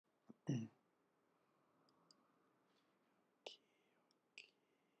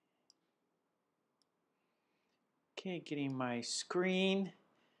Okay, getting my screen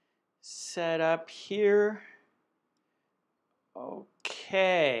set up here.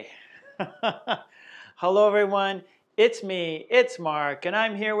 Okay. Hello everyone, it's me, it's Mark, and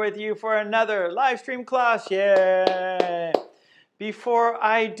I'm here with you for another live stream class. Yay! Before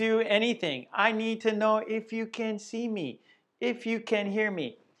I do anything, I need to know if you can see me, if you can hear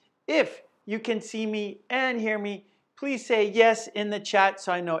me. If you can see me and hear me, please say yes in the chat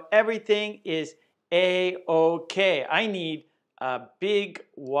so I know everything is A-OK. I need a big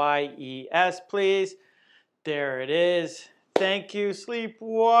Y-E-S, please. There it is. Thank you,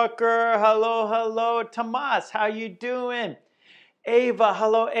 Sleepwalker. Hello, hello. Tomas, how you doing? Ava,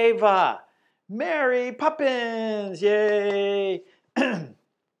 hello, Ava. Mary Poppins, yay.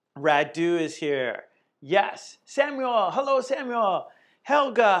 Radu is here. Yes. Samuel, hello, Samuel.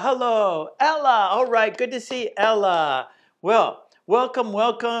 Helga, hello. Ella, all right, good to see Ella. Well, welcome,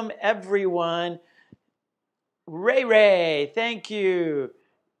 welcome, everyone. Ray, thank you.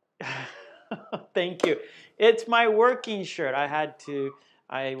 Thank you. It's my working shirt.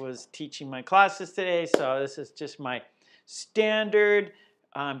 I was teaching my classes today, so this is just my standard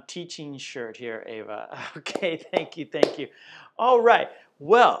teaching shirt here, Ava. Okay, thank you, thank you. All right,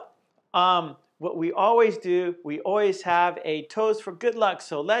 well, what we always do, we always have a toast for good luck,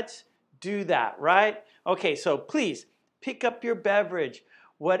 so let's do that, right? Okay, so please pick up your beverage.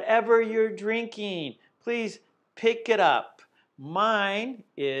 Whatever you're drinking, please pick it up. Mine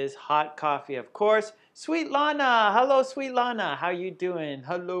is hot coffee, of course. Sweet Lana, hello, Sweet Lana. How you doing?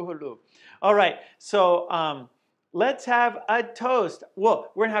 Hello, hello. All right, so let's have a toast.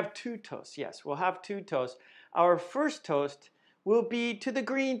 Well, we're gonna have two toasts. Yes, we'll have two toasts. Our first toast will be to the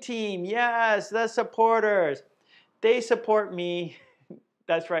green team. Yes, the supporters. They support me.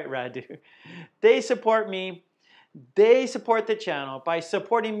 That's right, Radu. They support me. They support the channel. By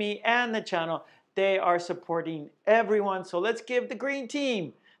supporting me and the channel, they are supporting everyone. So let's give the green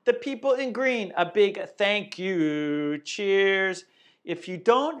team, the people in green, a big thank you. Cheers. If you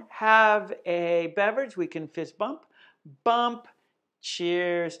don't have a beverage, we can fist bump. Bump,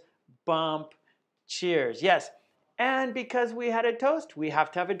 cheers, bump, cheers. Yes. And because we had a toast, we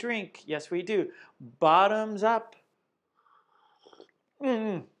have to have a drink. Yes, we do. Bottoms up.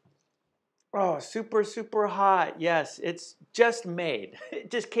 Oh, super, super hot. Yes, it's just made.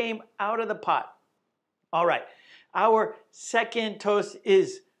 It just came out of the pot. All right, our second toast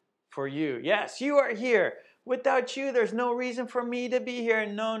is for you. Yes, you are here. Without you, there's no reason for me to be here.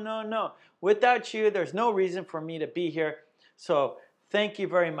 No, no, no. Without you, there's no reason for me to be here. So thank you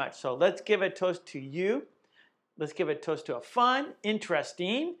very much. So let's give a toast to you. Let's give a toast to a fun,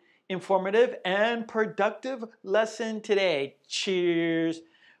 interesting, informative, and productive lesson today. Cheers,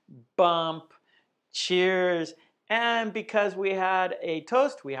 bump, cheers. And because we had a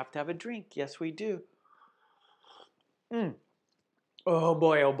toast, we have to have a drink. Yes, we do. Oh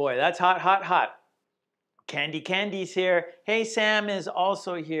boy, that's hot, hot, hot. Candy's here. Hey, Sam is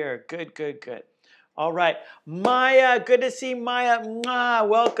also here. Good, good, good. All right, Maya, good to see Maya. Mwah,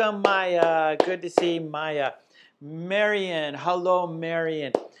 welcome, Maya. Good to see Maya. Marion, hello,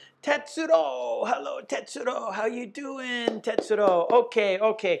 Marion. Tetsuro, hello, Tetsuro. How you doing, Tetsuro?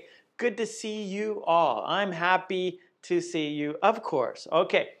 Okay. Good to see you all. I'm happy to see you, of course.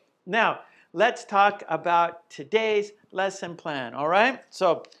 Okay, now let's talk about today's lesson plan, all right?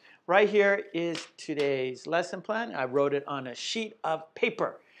 So right here is today's lesson plan. I wrote it on a sheet of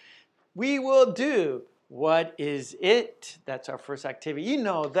paper. We will do what is it? That's our first activity. You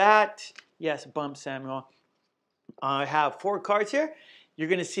know that. Yes, bump Samuel. I have 4 cards here. You're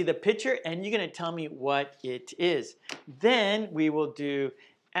going to see the picture and you're going to tell me what it is. Then we will do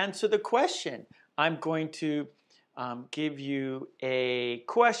answer the question. I'm going to give you a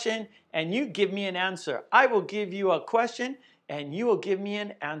question and you give me an answer. I will give you a question and you will give me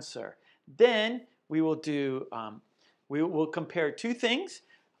an answer. Then we will do, we will compare 2 things.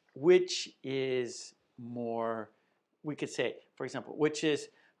 Which is more, we could say, for example, which is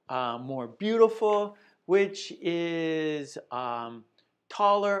more beautiful, which is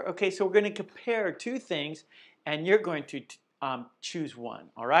taller. Okay, so we're going to compare 2 things and you're going to choose one,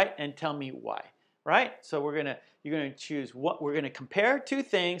 all right, and tell me why, right? So you're going to choose what, we're going to compare 2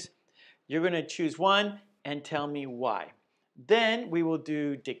 things, you're going to choose one and tell me why. Then we will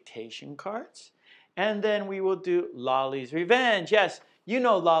do dictation cards and then we will do Lolly's Revenge. Yes, you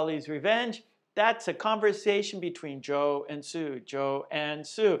know Lolly's Revenge. That's a conversation between Joe and Sue. Joe and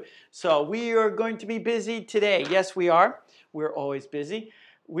Sue. So we are going to be busy today. Yes, we are. We're always busy.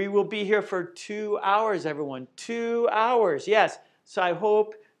 We will be here for 2 hours, everyone. 2 hours. Yes. So I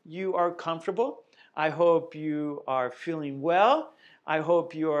hope you are comfortable. I hope you are feeling well. I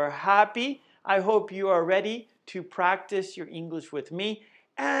hope you are happy. I hope you are ready to practice your English with me.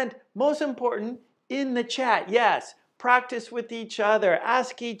 And most important, in the chat, yes, practice with each other,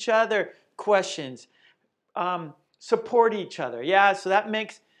 ask each other questions, support each other. Yeah, so that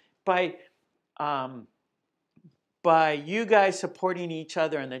makes by you guys supporting each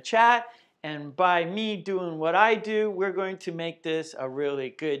other in the chat and by me doing what I do, we're going to make this a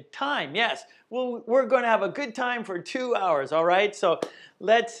really good time. Yes, we're going to have a good time for 2 hours, all right? So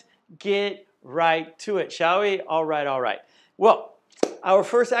let's get right to it, shall we? All right, all right. Well, our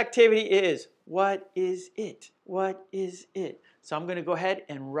first activity is, what is it? What is it? So I'm going to go ahead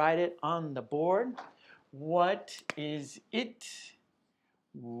and write it on the board. What is it?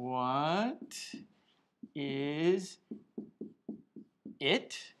 What is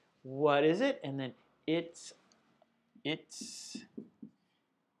it? What is it? And then it's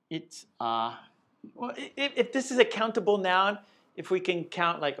well, if this is a countable noun, if we can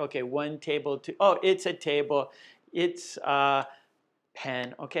count like, okay, 1 table, 2, oh, it's a table, it's a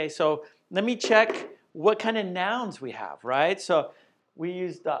pen. Okay, so let me check what kind of nouns we have, right? So we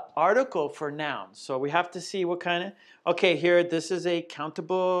use the article for nouns. So we have to see what kind of, okay, here, this is a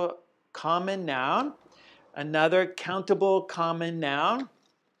countable common noun, another countable common noun,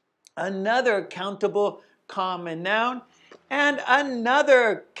 another countable common noun, and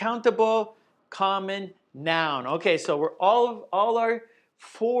another countable common noun. Okay, so we're all our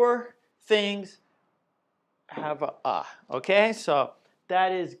 4 things have a. Okay, so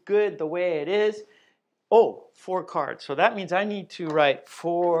that is good the way it is. Oh, 4 cards. So that means I need to write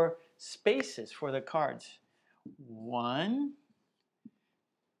 4 spaces for the cards. 1,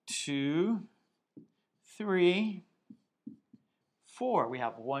 2, 3, 4. We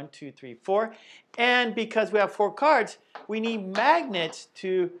have 1, 2, 3, 4. And because we have 4 cards, we need magnets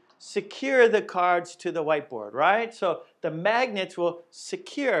to secure the cards to the whiteboard, right? So the magnets will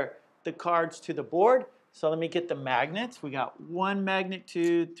secure the cards to the board. So let me get the magnets. We got 1 magnet,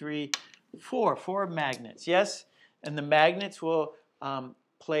 2, 3, 4. 4 magnets, yes? And the magnets will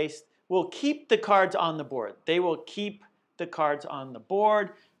will keep the cards on the board. They will keep the cards on the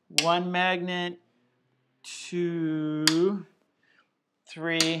board. 1 magnet, 2,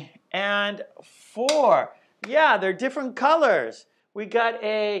 3, and 4. Yeah, they're different colors. We got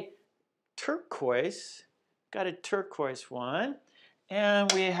a turquoise, one,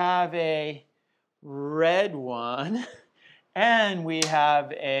 and we have a red one, and we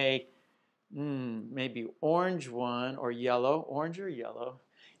have a maybe orange one or yellow, orange or yellow,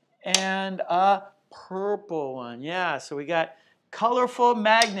 and a purple one. Yeah, so we got colorful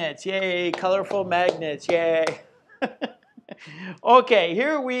magnets. Yay, colorful magnets. Yay. Okay,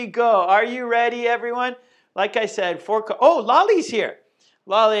 here we go. Are you ready, everyone? Like I said, oh, Lolly's here.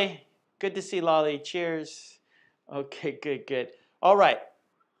 Lolly, good to see Lolly. Cheers. Okay, good, good. All right.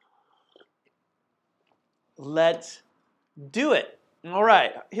 Let's do it. All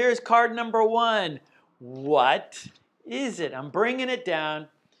right, here's card number 1. What is it? I'm bringing it down.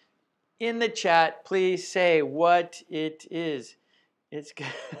 In the chat, please say what it is. It's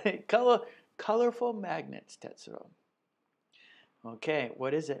colorful magnets, Tetsuro. Okay,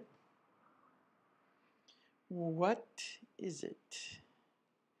 what is it? What is it?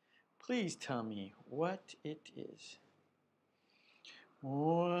 Please tell me what it is.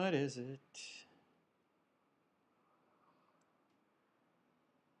 What is it?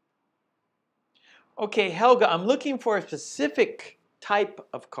 Okay, Helga, I'm looking for a specific type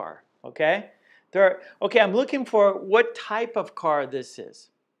of car, okay? Okay, I'm looking for what type of car this is,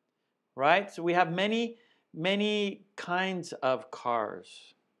 right? So we have many kinds of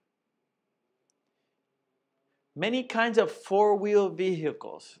cars. Many kinds of 4-wheel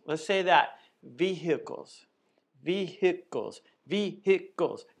vehicles. Let's say that. Vehicles, vehicles,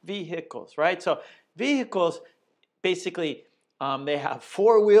 vehicles, vehicles, right? So vehicles, basically, they have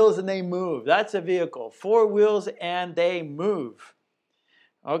 4 wheels and they move. That's a vehicle. 4 wheels and they move.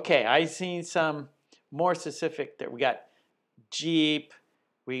 Okay, I seen some more specific there. We got Jeep.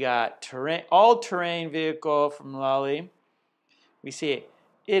 We got all-terrain vehicle from Lolly. We see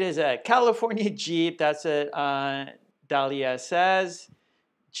it is a California Jeep. That's what Dahlia says.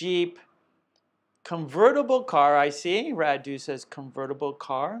 Jeep. Convertible car, I see. Radu says convertible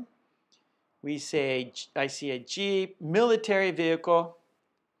car. I see a Jeep. Military vehicle.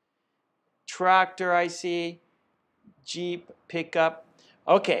 Tractor, I see. Jeep, pickup.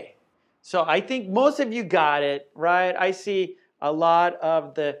 Okay, so I think most of you got it, right? I see a lot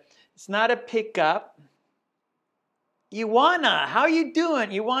of it's not a pickup. Iwana, how you doing?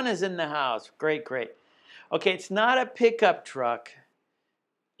 Iwana's in the house. Great, great. Okay, it's not a pickup truck.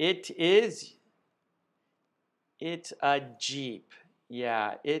 It's a Jeep.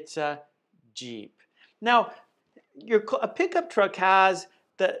 Yeah, it's a Jeep. Now, a pickup truck has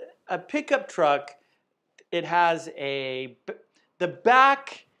a pickup truck. It has the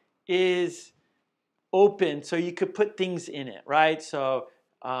back is open, so you could put things in it, right? So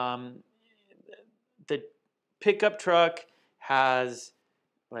the pickup truck has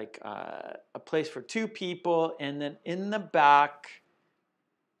like a place for 2 people, and then in the back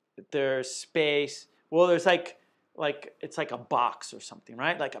there's space. Well, there's like it's like a box or something,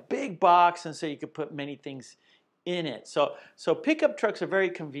 right? Like a big box, and so you could put many things in it. So pickup trucks are very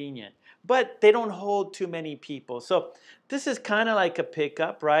convenient, but they don't hold too many people. So this is kind of like a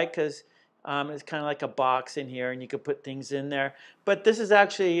pickup, right? Because it's kind of like a box in here, and you could put things in there. But this is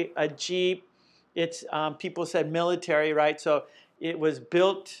actually a Jeep. It's people said military, right? So it was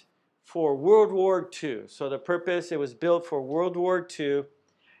built for World War II. So the purpose, it was built for World War II,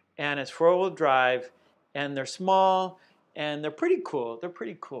 and it's 4-wheel drive, and they're small, and they're pretty cool. They're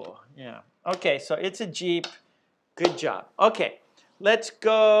pretty cool, yeah. Okay, so it's a Jeep. Good job. Okay, let's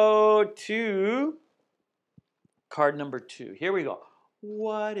go to card number 2. Here we go.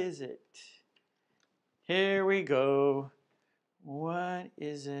 What is it? Here we go. What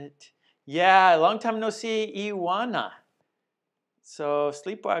is it? Yeah, long time no see, Iwana. So,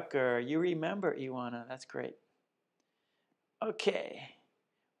 Sleepwalker, you remember Iwana. That's great. Okay,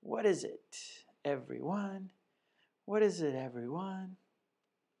 what is it, everyone? What is it, everyone?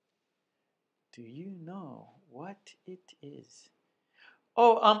 Do you know what it is?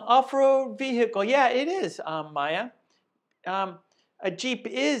 Oh, off-road vehicle. Yeah, it is, Maya. A Jeep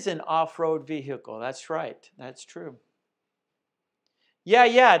is an off-road vehicle. That's right. That's true.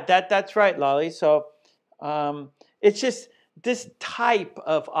 Yeah, that's right, Lolly. So it's just this type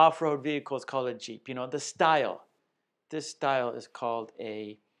of off-road vehicle is called a Jeep. You know, the style. This style is called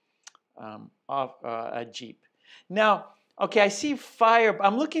a Jeep. Now, okay, I see fire.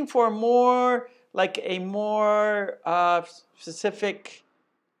 I'm looking for a more specific.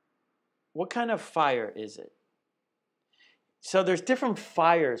 What kind of fire is it? So there's different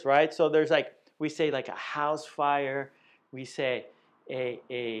fires, right? So there's we say like a house fire. We say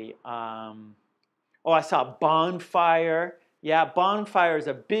oh, I saw a bonfire. Yeah, bonfire is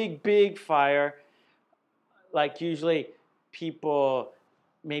a big fire. Like usually people,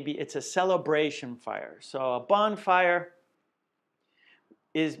 maybe it's a celebration fire. So a bonfire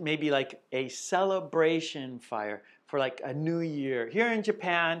is maybe like a celebration fire for like a new year. Here in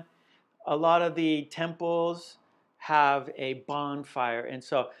Japan, a lot of the temples have a bonfire, and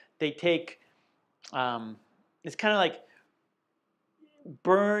so they take it's kind of like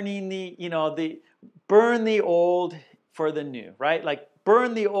burning burn the old for the new, right? Like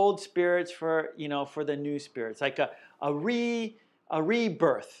burn the old spirits for for the new spirits, like a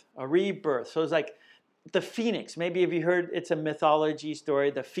rebirth. So it's like the phoenix. Maybe have you heard, it's a mythology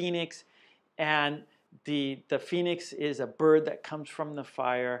story, the phoenix, and the phoenix is a bird that comes from the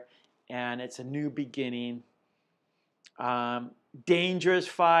fire, and it's a new beginning. Dangerous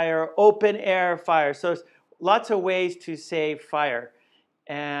fire, open air fire. So there's lots of ways to say fire.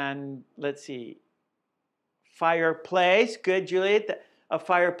 And let's see, fireplace. Good, Juliet. A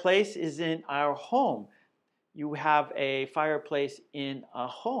fireplace is in our home. You have a fireplace in a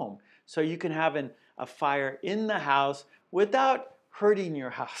home. So you can have a fire in the house without hurting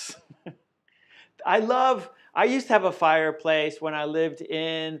your house. I used to have a fireplace when I lived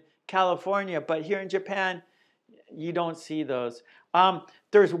in California, but here in Japan, you don't see those.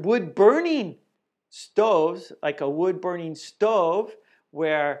 There's wood burning stoves, like a wood burning stove,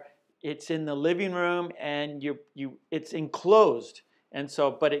 where it's in the living room and it's enclosed, and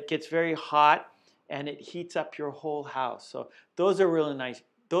so but it gets very hot and it heats up your whole house. So those are really nice.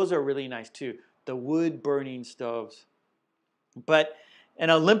 Those are really nice too, the wood burning stoves. But an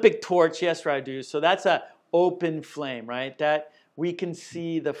Olympic torch, yes, Radu. So that's a open flame, right? That we can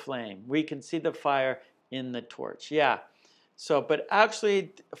see the flame. We can see the fire in the torch. Yeah. So, but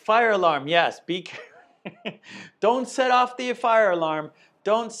actually, fire alarm, yes. Don't set off the fire alarm.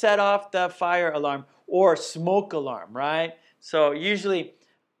 Don't set off the fire alarm or smoke alarm, right? So usually,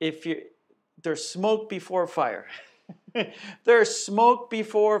 there's smoke before fire. There's smoke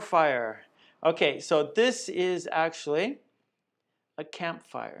before fire. Okay, so this is actually a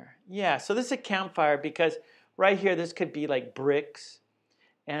campfire. Yeah, so this is a campfire because right here, this could be like bricks.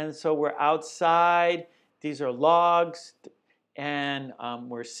 And so we're outside. These are logs. And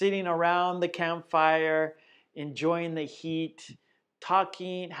we're sitting around the campfire, enjoying the heat,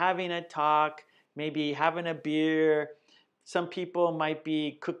 talking, having a talk, maybe having a beer. Some people might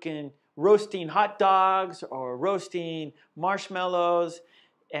be roasting hot dogs or roasting marshmallows,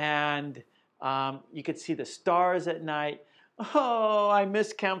 and you could see the stars at night. Oh, I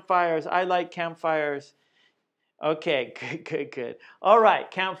miss campfires. I like campfires. Okay, good, good, good. All right,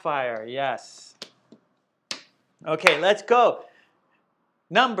 campfire, yes. Okay, let's go.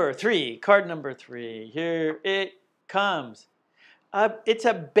 Number 3, card number 3. Here it comes. It's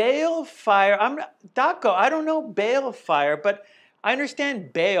a bale fire. Daco, I don't know bale fire, but I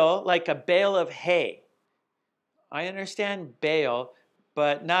understand bale, like a bale of hay. I understand bale,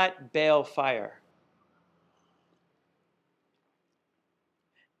 but not bale fire.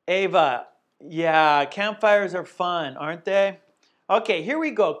 Ava, yeah, campfires are fun, aren't they? Okay, here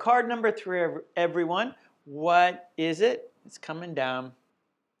we go. Card number 3, everyone. What is it? It's coming down.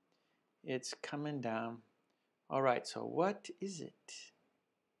 It's coming down. All right, so what is it?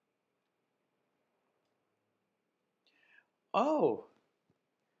 Oh,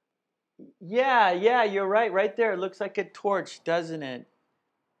 yeah, you're right. Right there. It looks like a torch, doesn't it?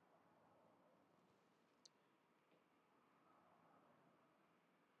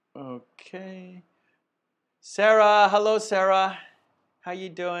 Okay. Sarah, hello, Sarah. How you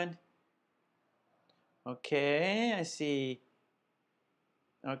doing? Okay, I see.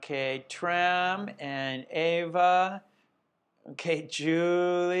 Okay, Tram and Ava. Okay,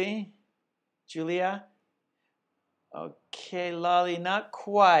 Julia. Okay, Lolly, not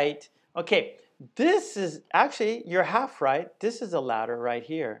quite. Okay, this is actually, you're half right. This is a ladder right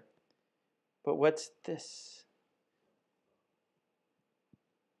here. But what's this?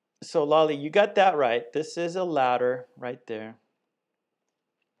 So, Lolly, you got that right. This is a ladder right there.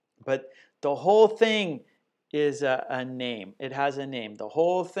 But the whole thing is a name. It has a name. The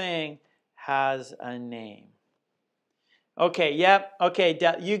whole thing has a name. Okay, yep. Okay,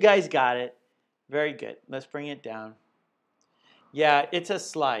 you guys got it. Very good. Let's bring it down. Yeah, it's a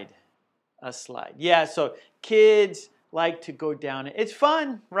slide. A slide. Yeah, so kids like to go down it. It's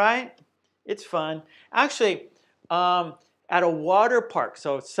fun, right? It's fun. Actually, at a water park,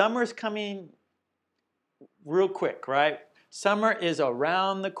 so summer's coming real quick, right? Summer is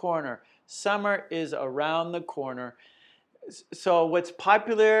around the corner. Summer is around the corner. So what's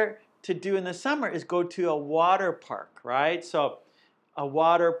popular to do in the summer is go to a water park, right? So a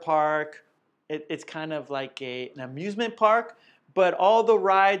water park, it's kind of like an amusement park, but all the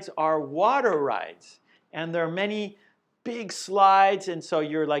rides are water rides. And there are many big slides, and so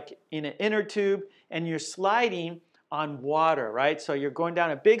you're like in an inner tube and you're sliding on water, right? So you're going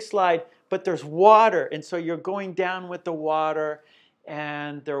down a big slide, but there's water, and so you're going down with the water,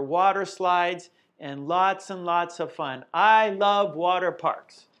 and there are water slides and lots of fun. I love water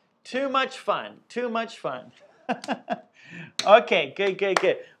parks. Too much fun, too much fun. Okay,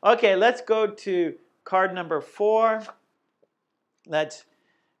 good. Okay, let's go to card number 4. Let's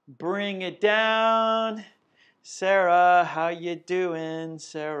bring it down. Sarah, how you doing,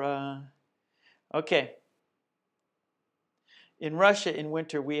 Sarah? Okay. In Russia, in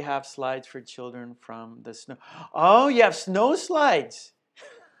winter, we have slides for children from the snow. Oh, you have snow slides.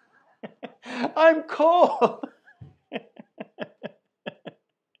 I'm cold.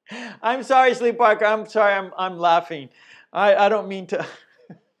 I'm sorry, Sleepwalker. I'm sorry. I'm laughing. I don't mean to.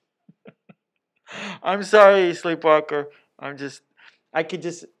 I'm sorry, Sleepwalker. I could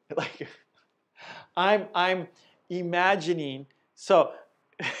just like. I'm imagining. So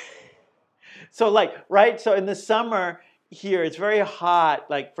like, right? So in the summer here, it's very hot.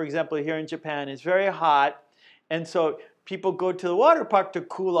 Like, for example, here in Japan, it's very hot. And so people go to the water park to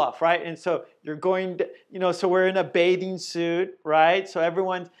cool off, right? And so you're going to, so we're in a bathing suit, right? So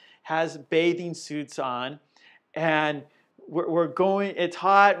everyone has bathing suits on. And we're going, it's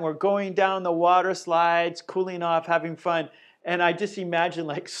hot, and we're going down the water slides, cooling off, having fun. And I just imagine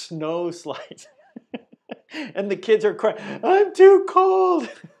like snow slides. And the kids are crying, I'm too cold.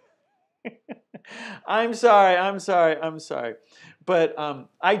 I'm sorry. But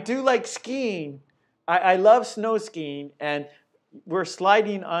I do like skiing. I love snow skiing, and we're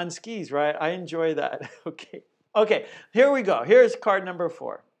sliding on skis, right? I enjoy that. Okay, here we go. Here's card number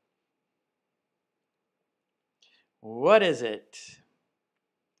 4. What is it?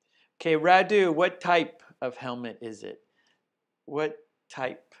 Okay, Radu, what type of helmet is it? What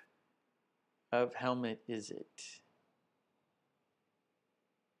type of helmet is it?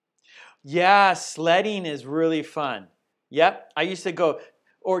 Yeah, sledding is really fun. Yep, I used to go,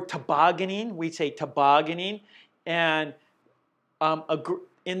 or tobogganing, we say tobogganing, and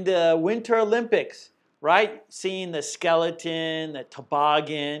in the Winter Olympics, right? Seeing the skeleton, the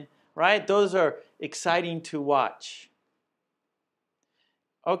toboggan, right? Those are exciting to watch.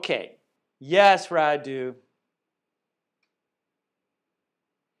 Okay, yes, Radu.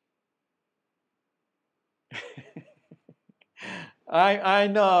 I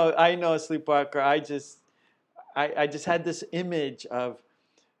know, Sleepwalker. I just had this image of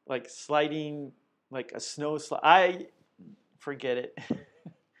like sliding like a snow slide. I forget it.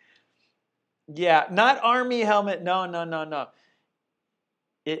 Yeah, not army helmet. No, no, no, no.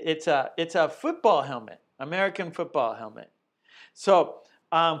 It's a football helmet, American football helmet. So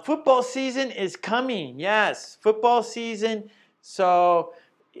football season is coming. Yes, football season. So,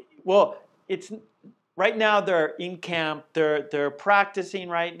 well, it's right now they're in camp. They're practicing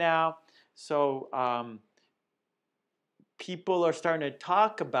right now. So people are starting to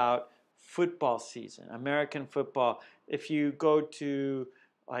talk about football season, American football. If you go to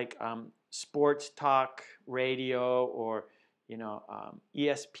like sports talk radio or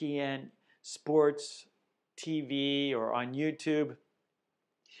ESPN sports TV or on YouTube,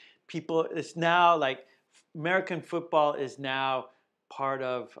 people, it's now like American football is now part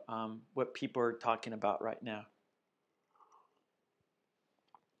of what people are talking about right now.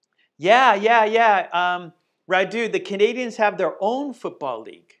 Yeah. Radu, the Canadians have their own football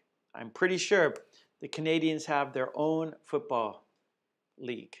league. I'm pretty sure the Canadians have their own football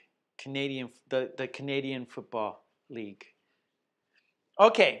league. The Canadian Football League.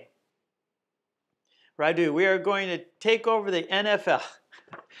 Okay, Radu, we are going to take over the NFL.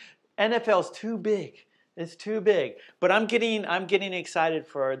 NFL's too big. It's too big. But I'm getting excited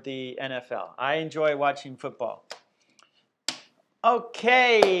for the NFL. I enjoy watching football.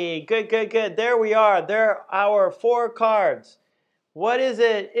 Okay, good. There we are. There are our 4 cards. What is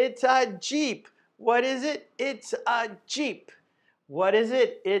it? It's a Jeep. What is it? It's a Jeep. What is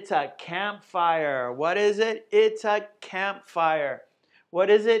it? It's a campfire. What is it? It's a campfire. What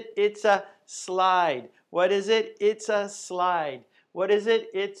is it? It's a slide. What is it? It's a slide. What is it?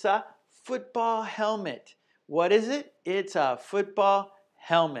 It's a football helmet. What is it? It's a football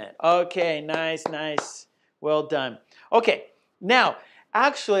helmet. Okay, nice. Well done. Okay, now,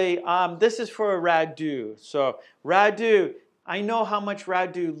 actually, this is for Radu. So, Radu, I know how much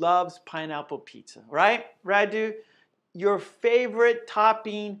Radu loves pineapple pizza, right? Radu, your favorite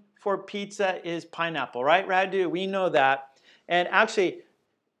topping for pizza is pineapple, right, Radu? We know that. And actually,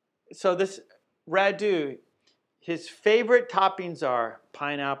 so this Radu, his favorite toppings are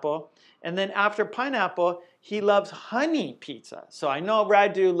pineapple. And then after pineapple, he loves honey pizza. So I know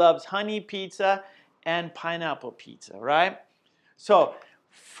Radu loves honey pizza and pineapple pizza, right? So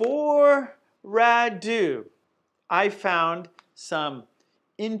for Radu, I found some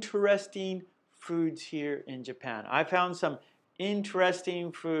interesting foods here in Japan. I found some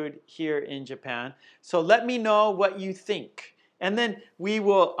interesting food here in Japan. So let me know what you think. And then we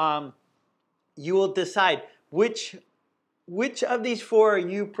will, you will decide which of these 4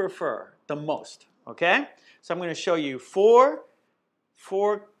 you prefer the most, okay? So I'm going to show you four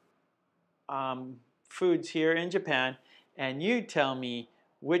foods here in Japan, and you tell me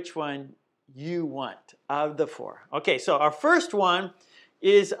which one you want of the 4. Okay, so our first one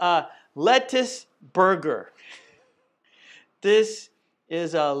is a lettuce burger. This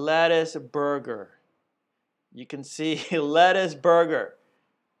is a lettuce burger. You can see lettuce burger.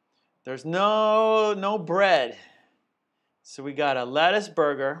 There's no bread. So we got a lettuce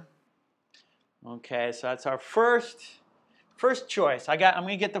burger. Okay, so that's our first choice. I'm going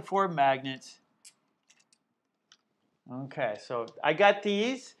to get the 4 magnets. Okay, so I got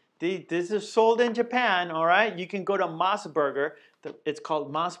these. This is sold in Japan, all right? You can go to Moss Burger. It's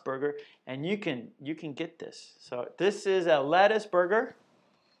called Moss Burger, and you can get this. So this is a lettuce burger.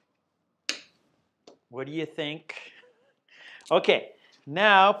 What do you think? Okay,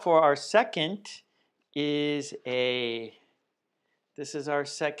 now for our second this is our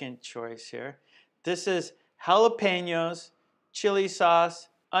second choice here. This is jalapenos, chili sauce,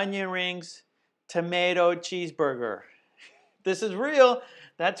 onion rings, tomato cheeseburger. This is real.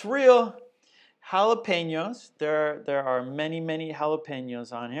 That's real. Jalapenos. There are many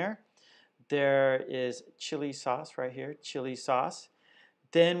jalapenos on here. There is chili sauce right here, chili sauce.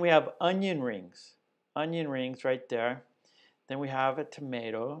 Then we have onion rings right there. Then we have a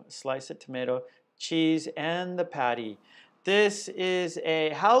tomato, a slice of tomato, cheese, and the patty. This is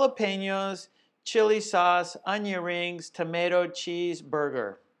a jalapenos, chili sauce, onion rings, tomato cheese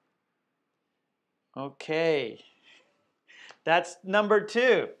burger. Okay. That's number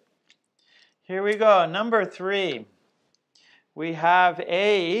 2. Here we go. Number 3. We have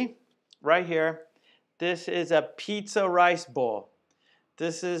right here, this is a pizza rice bowl.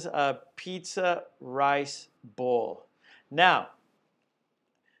 This is a pizza rice bowl. Now,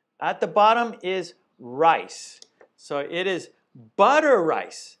 at the bottom is rice. So it is butter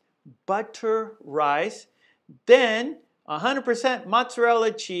rice. Butter rice. Then 100%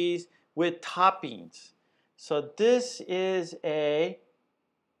 mozzarella cheese with toppings. So this is a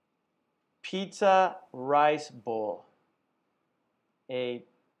pizza rice bowl. A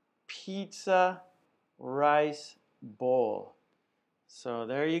pizza rice bowl. So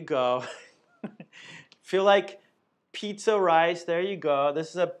there you go. Feel like pizza rice. There you go.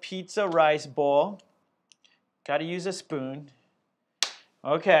 This is a pizza rice bowl. Got to use a spoon.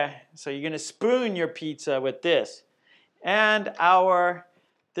 Okay, so you're going to spoon your pizza with this. And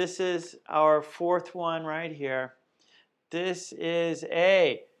this is our fourth one right here. This is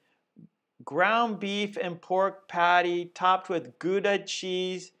a ground beef and pork patty topped with Gouda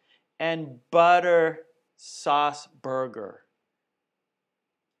cheese and butter sauce burger.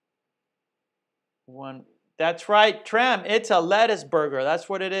 That's right, Trem. It's a lettuce burger. That's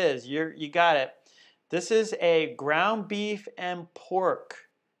what it is. You got it. This is a ground beef and pork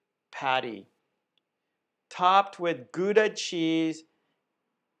patty topped with Gouda cheese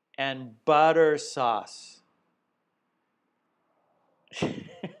and butter sauce.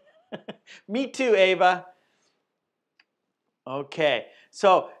 Me too, Ava. Okay,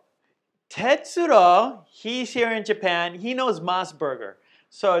 so Tetsuro, he's here in Japan. He knows Moss Burger.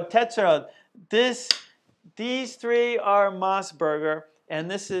 So Tetsuro, these three are Moss Burger, and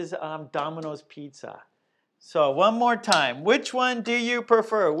this is Domino's Pizza. So one more time, which one do you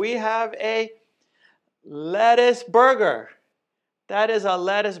prefer? We have a lettuce burger. That is a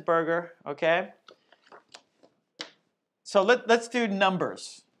lettuce burger, okay? So let's do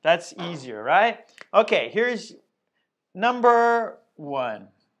numbers. That's easier, right? Okay, here's number 1,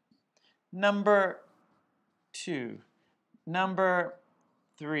 number 2, number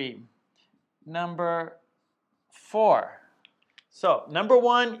 3, number 4. So number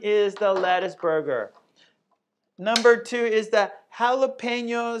 1 is the lettuce burger. Number 2 is the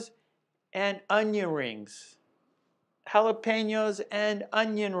jalapenos and onion rings. Jalapenos and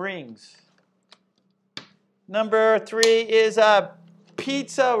onion rings. Number 3 is a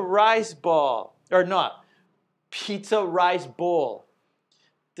pizza rice ball. Or not, pizza rice bowl.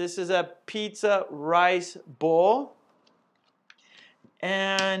 This is a pizza rice bowl.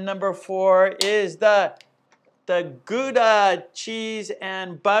 And number 4 is the Gouda cheese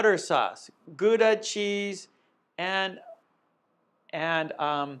and butter sauce. Gouda cheese and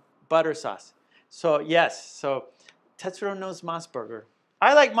butter sauce. So yes, so Tetsuro knows Moss Burger.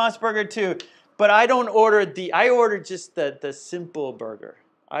 I like Moss Burger too, but I don't order I order just the simple burger.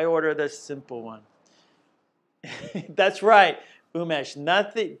 I order the simple one. That's right,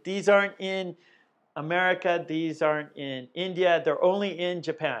 Umesh. These aren't in America. These aren't in India. They're only in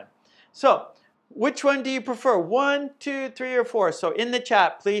Japan. So which one do you prefer? 1, 2, 3, or 4? So in the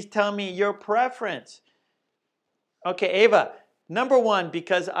chat, please tell me your preference. Okay, Ava, number 1,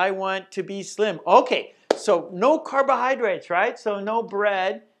 because I want to be slim. Okay, so no carbohydrates, right? So no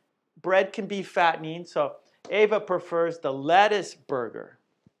bread. Bread can be fattening. So Ava prefers the lettuce burger.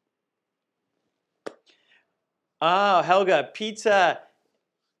 Oh, Helga, pizza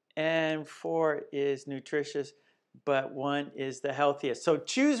and 4 is nutritious, but 1 is the healthiest. So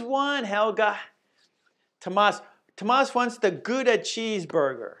choose 1, Helga. Tomas wants the Gouda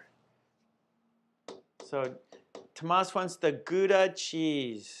cheeseburger. So Tomas wants the Gouda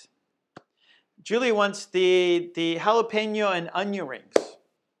cheese. Julie wants the jalapeno and onion rings.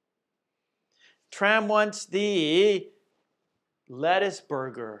 Tram wants the lettuce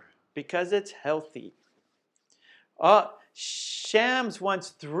burger because it's healthy. Shams wants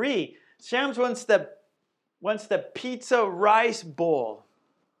 3. Shams wants the pizza rice bowl.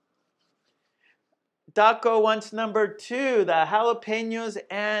 Daco wants number 2, the jalapenos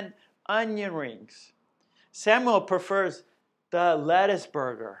and onion rings. Samuel prefers the lettuce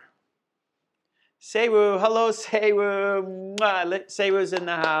burger. Sewu, hello Sewu. Sewu's in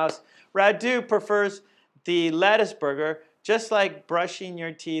the house. Radu prefers the lettuce burger, just like brushing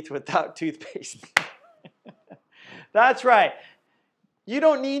your teeth without toothpaste. That's right. You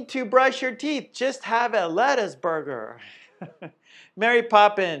don't need to brush your teeth. Just have a lettuce burger. Mary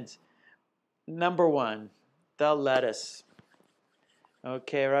Poppins, number 1, the lettuce.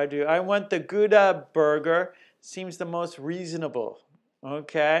 Okay, Radu, I want the Gouda burger. Seems the most reasonable.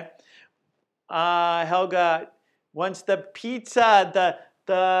 Okay. Helga wants the pizza,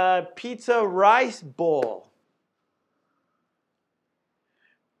 the pizza rice bowl.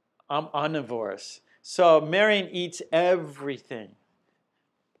 I'm omnivorous. So Marion eats everything.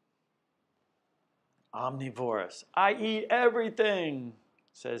 Omnivorous. I eat everything,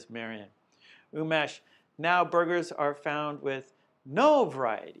 says Marion. Umesh, now burgers are found with no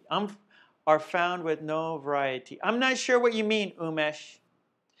variety. Are found with no variety. I'm not sure what you mean, Umesh.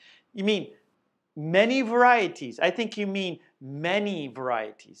 You mean many varieties. I think you mean many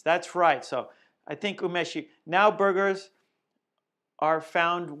varieties. That's right. So I think, Umesh, now burgers are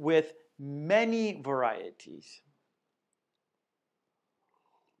found with many varieties.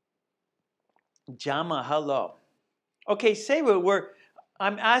 Jama, hello. Okay, say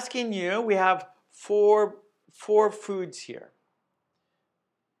I'm asking you, we have four foods here.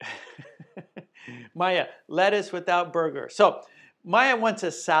 Maya, lettuce without burger. So Maya wants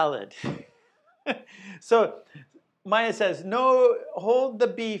a salad. So Maya says, no, hold the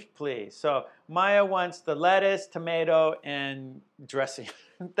beef, please. So Maya wants the lettuce, tomato, and dressing.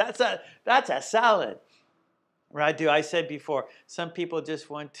 That's a salad. Radu, I said before, some people just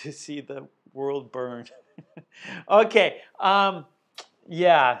want to see the world burn. Okay,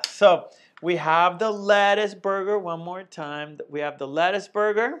 yeah, so we have the lettuce burger one more time. We have the lettuce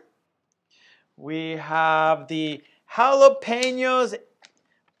burger. We have the jalapenos,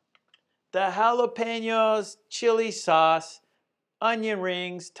 chili sauce, onion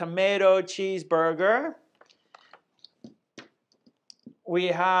rings, tomato cheeseburger. We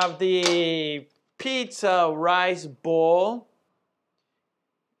have the pizza rice bowl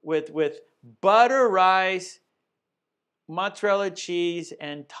with butter rice, mozzarella cheese,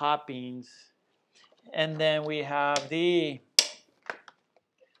 and toppings. And then we have the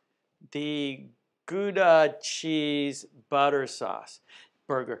Gouda cheese butter sauce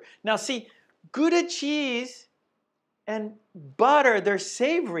burger. Now see, Gouda cheese and butter, they're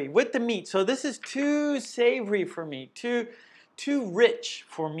savory with the meat. So this is too savory for me, too rich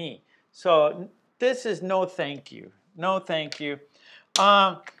for me. So this is no thank you. No thank you.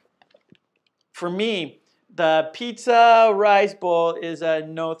 For me, the pizza rice bowl is a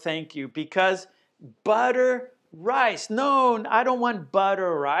no thank you because butter rice. No, I don't want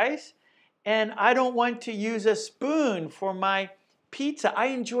butter rice. And I don't want to use a spoon for my pizza. I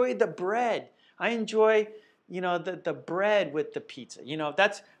enjoy the bread. I enjoy, the bread with the pizza.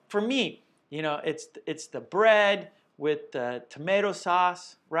 That's for me. It's the bread with the tomato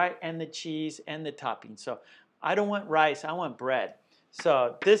sauce, right, and the cheese and the topping. So I don't want rice. I want bread.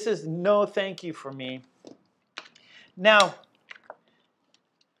 So this is no thank you for me. Now,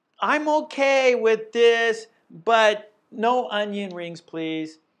 I'm okay with this, but no onion rings,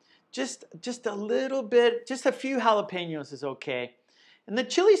 please. Just a little bit, just a few jalapenos is okay. And the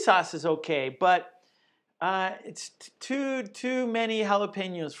chili sauce is okay, but it's too many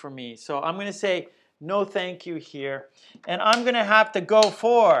jalapenos for me. So I'm going to say no thank you here. And I'm going to have to go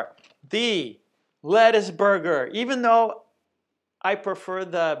for the lettuce burger, even though I prefer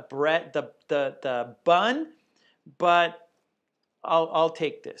the bread, the bun, but I'll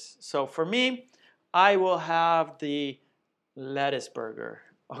take this. So for me, I will have the lettuce burger.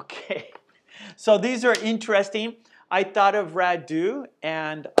 Okay. So these are interesting. I thought of Radu,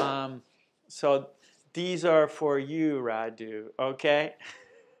 and so these are for you, Radu. Okay.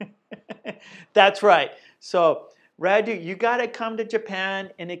 That's right. So Radu, you got to come to Japan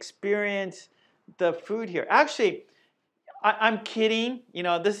and experience the food here. Actually, I'm kidding.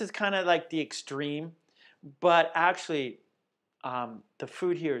 This is kind of like the extreme, but actually, the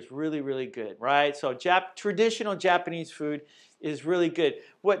food here is really, really good, right? So traditional Japanese food is really good.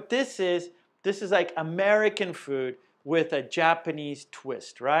 What this is like American food with a Japanese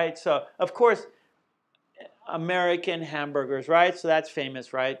twist, right? So, of course, American hamburgers, right? So that's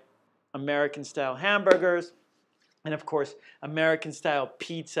famous, right? American style hamburgers, and of course, American style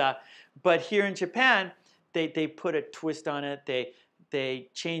pizza. But here in Japan, they put a twist on it. They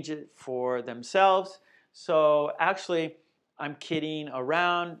change it for themselves. So actually, I'm kidding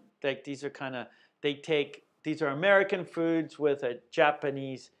around. Like these are these are American foods with a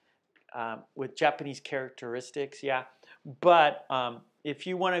Japanese characteristics, yeah. But if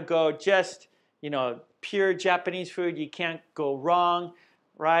you want to go just pure Japanese food, you can't go wrong,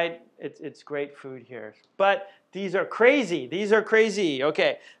 right? It's great food here. But these are crazy. These are crazy.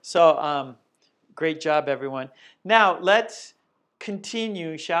 Okay, so great job, everyone. Now let's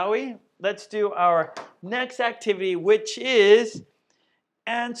continue, shall we? Let's do our next activity, which is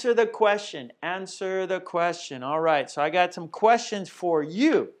answer the question. Answer the question. All right, so I got some questions for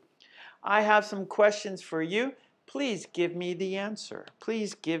you. I have some questions for you. Please give me the answer.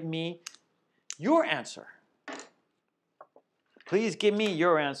 Please give me your answer. Please give me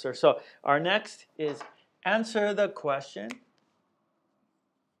your answer. So our next is answer the question.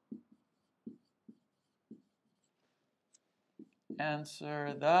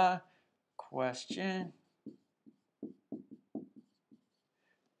 Answer the question.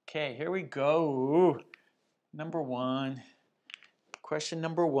 Okay, here we go. Number one. Question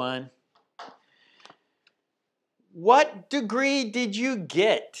number one. What degree did you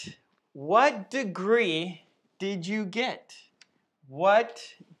get? What degree did you get? What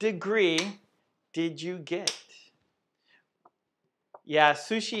degree did you get? Yeah,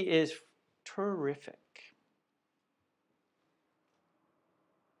 sushi is terrific.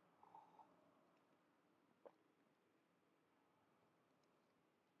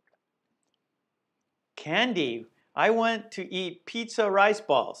 Candy. I want to eat pizza rice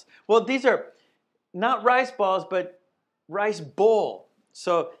balls. Well, these are not rice balls, but rice bowl.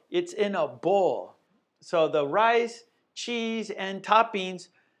 So it's in a bowl. So the rice, cheese, and toppings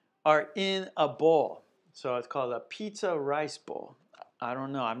are in a bowl. So it's called a pizza rice bowl. I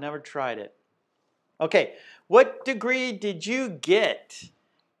don't know. I've never tried it. Okay. What degree did you get?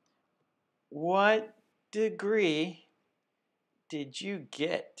 What degree did you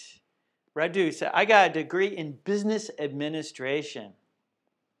get? Radu said, I got a degree in business administration.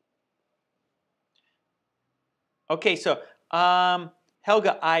 Okay, so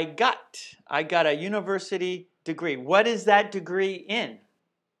Helga, I got a university degree. What is that degree in?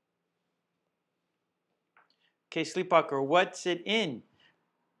 Okay, Sleepwalker, what's it in?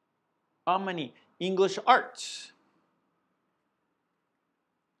 Amani, English arts.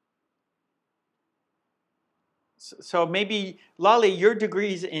 So maybe, Lali, your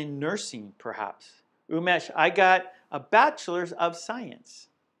degree is in nursing, perhaps. Umesh, I got a bachelor's of science.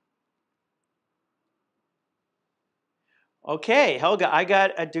 Okay, Helga, I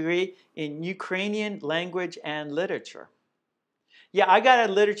got a degree in Ukrainian language and literature. Yeah, I got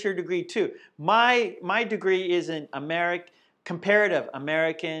a literature degree too. My degree is in comparative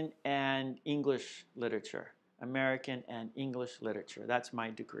American and English literature. American and English literature. That's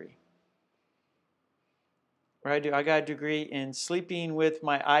my degree. Right? I got a degree in sleeping with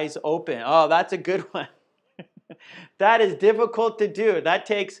my eyes open. Oh, that's a good one. That is difficult to do. That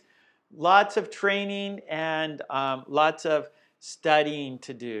takes lots of training and lots of studying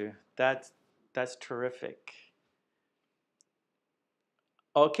to do. That's terrific.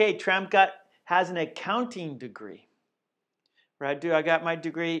 Okay, Tramp has an accounting degree. Radu, I got my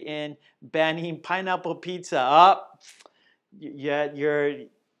degree in banning pineapple pizza. Oh, yeah,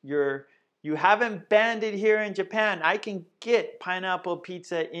 you haven't banned it here in Japan. I can get pineapple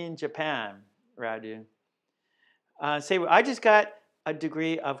pizza in Japan, Radu. Say, I just got a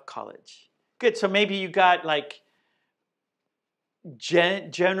degree of college. Good, so maybe you got like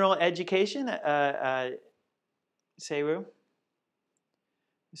general education, Sewu.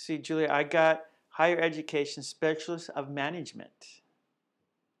 See, Julia, I got higher education specialist of management.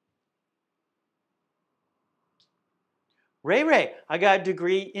 Ray, I got a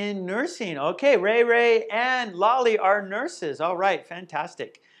degree in nursing. Okay, Ray and Lolly are nurses. All right,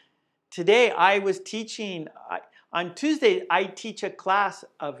 fantastic. Today I was teaching, on Tuesday, I teach a class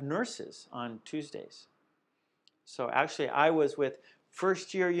of nurses on Tuesdays. So actually I was with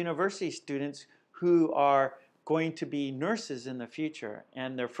first year university students who are going to be nurses in the future.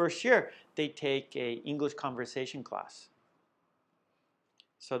 And their first year, they take a English conversation class.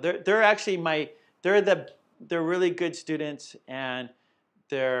 So they're actually they're really good students, and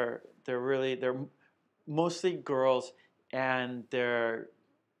they're mostly girls, and they're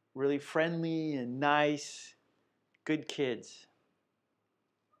really friendly and nice, good kids.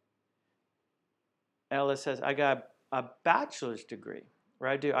 Ella says, I got a bachelor's degree,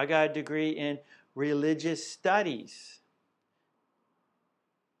 right? I got a degree in religious studies.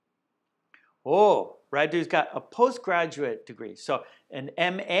 Oh, Radu's got a postgraduate degree, so an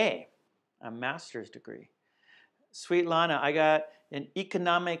MA, a master's degree. Sweet Lana, I got an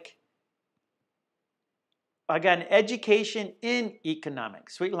education in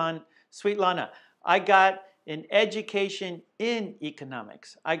economics. Sweet Lana, I got an education in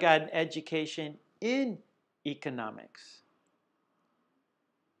economics. I got an education in economics.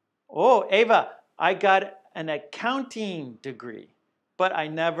 Oh, Ava, I got an accounting degree, but I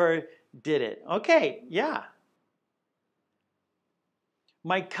never did it. Okay, yeah.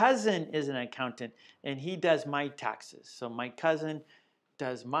 My cousin is an accountant, and he does my taxes. So my cousin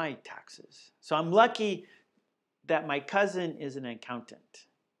does my taxes. So I'm lucky that my cousin is an accountant,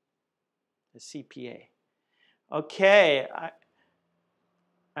 a CPA. Okay,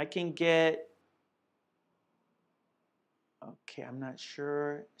 I can get, okay, I'm not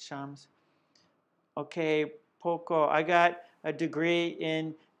sure, Shams. Okay, Poco, I got a degree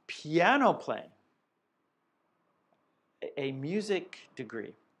in piano playing, a music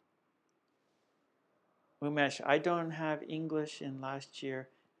degree. Umesh, I don't have English in last year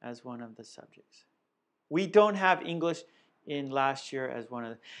as one of the subjects. We don't have English in last year as one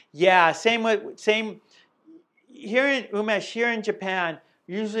of the, yeah, same here in Umesh, here in Japan,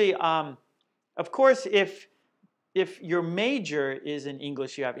 usually, of course, if your major is in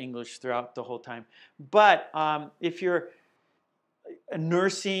English, you have English throughout the whole time. But if you're a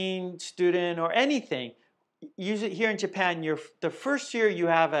nursing student or anything, usually here in Japan, the first year you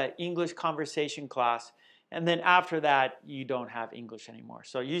have an English conversation class, and then after that, you don't have English anymore.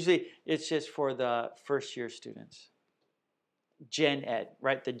 So usually it's just for the first year students. Gen Ed,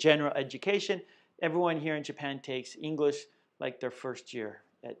 right? The general education, everyone here in Japan takes English like their first year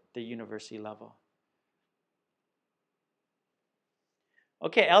at the university level.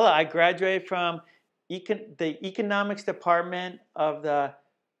 Okay, Ella, I graduated from the economics department of the,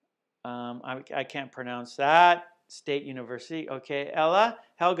 I can't pronounce that, State University. Okay, Ella.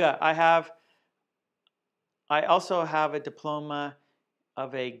 Helga, I also have a diploma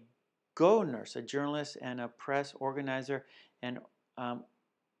of a Go nurse, a journalist and a press organizer and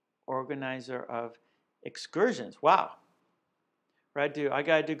organizer of excursions. Wow. Radu, I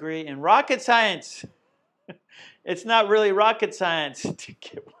got a degree in rocket science. It's not really rocket science to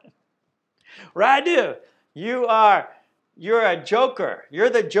get one. Radu, you're a joker. You're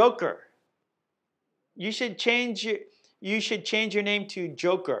the joker. You should change your name to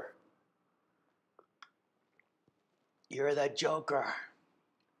Joker. You're the joker.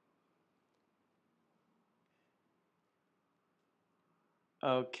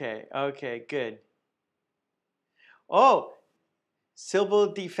 Okay, good. Oh,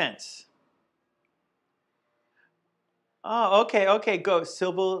 civil defense. Oh, okay, go.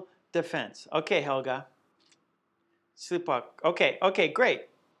 Civil defense. Okay, Helga. Sleepwalk. Okay, great.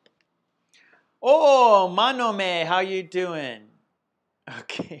 Oh, Manome, how you doing?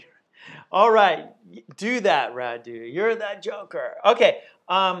 Okay. All right. Do that, Radu. You're that joker. Okay.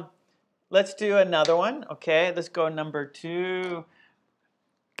 Let's do another one. Okay, let's go number 2.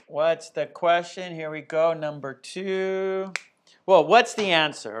 What's the question? Here we go, number 2. Well, what's the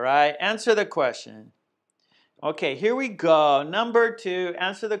answer, right? Answer the question. Okay, here we go. Number 2,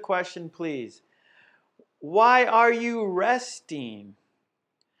 answer the question, please. Why are you resting?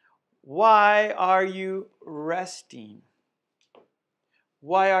 Why are you resting?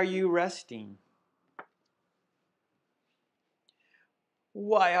 Why are you resting?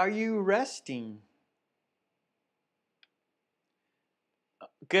 Why are you resting?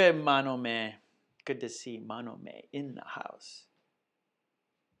 Good, Manome. Good to see Manome in the house.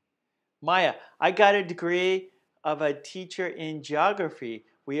 Maya, I got a degree of a teacher in geography.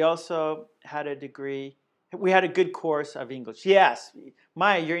 We also had a degree, we had a good course of English. Yes,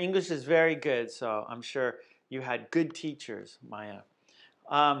 Maya, your English is very good, so I'm sure you had good teachers, Maya.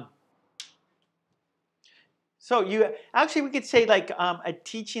 So we could say like a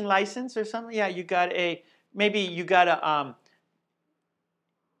teaching license or something. Yeah, maybe you got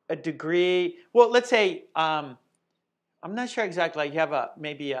a degree. Well, let's say, I'm not sure exactly, like you have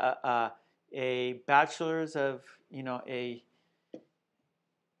maybe a bachelor's of,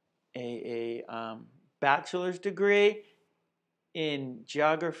 a bachelor's degree in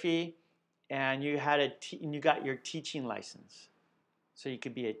geography, and you got your teaching license, so you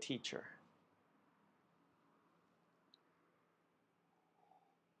could be a teacher.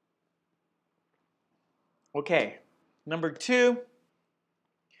 Okay, number 2.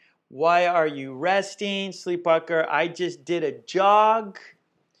 Why are you resting? Sleepwalker, I just did a jog.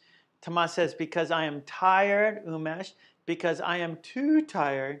 Tomas says, because I am tired. Umesh, because I am too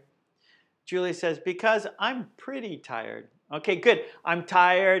tired. Julie says, because I'm pretty tired. Okay, good. I'm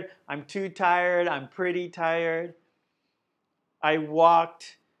tired. I'm too tired. I'm pretty tired. I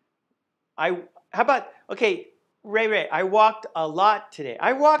walked. How about, okay, Ray, I walked a lot today.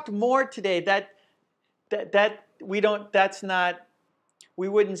 I walked more today. We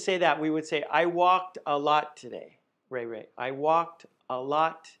wouldn't say that. We would say, I walked a lot today. Ray, I walked a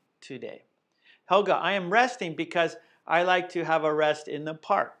lot today. Helga, I am resting because I like to have a rest in the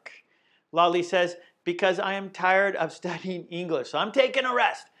park. Lolly says, because I am tired of studying English. So I'm taking a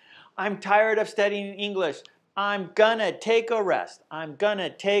rest. I'm tired of studying English. I'm gonna take a rest. I'm gonna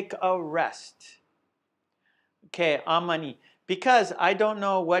take a rest. Okay, Amani, because I don't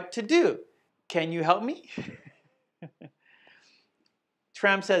know what to do. Can you help me?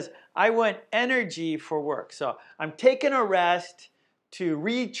 Tram says, I want energy for work. So I'm taking a rest to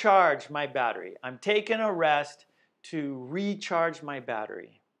recharge my battery. I'm taking a rest to recharge my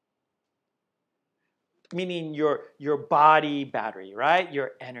battery. Meaning your body battery, right?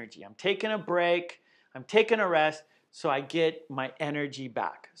 Your energy. I'm taking a break. I'm taking a rest so I get my energy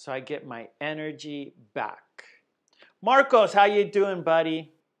back. So I get my energy back. Marcos, how you doing,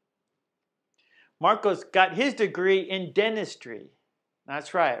 buddy? Marcos got his degree in dentistry.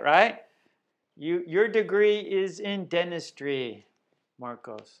 That's right? Your degree is in dentistry,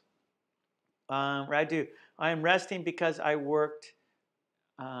 Marcos. Radu, I am resting because I worked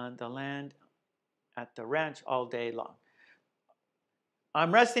on the land at the ranch all day long.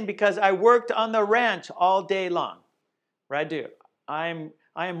 I'm resting because I worked on the ranch all day long. Radu, I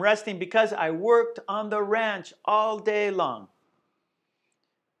am resting because I worked on the ranch all day long.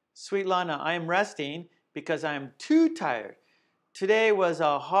 Sweet Lana, I am resting because I am too tired. Today was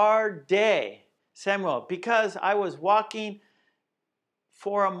a hard day. Samuel, because I was walking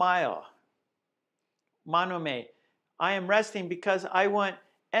for a mile. Manome, I am resting because I want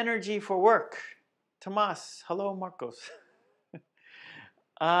energy for work. Tomas, hello Marcos.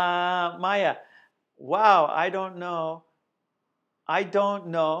 Maya, wow, I don't know. I don't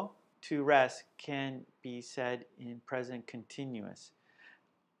know to rest can be said in present continuous.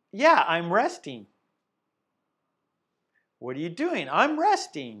 Yeah, I'm resting. What are you doing? I'm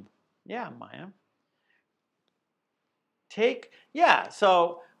resting. Yeah, Maya. Yeah,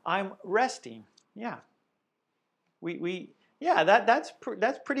 so I'm resting. Yeah. Yeah,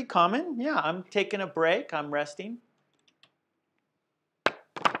 that's pretty common. Yeah, I'm taking a break. I'm resting.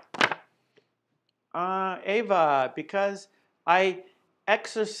 Ava, because I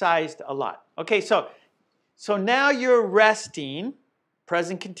exercised a lot. Okay, so now you're resting,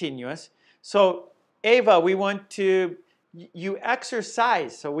 present continuous. So Ava, we want to, you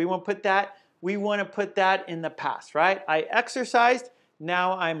exercise. So we want to put that in the past, right? I exercised,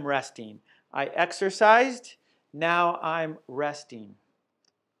 now I'm resting. I exercised, now I'm resting.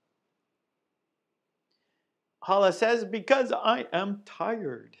 Hala says, because I am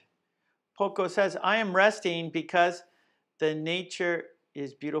tired. Poco says, I am resting because the nature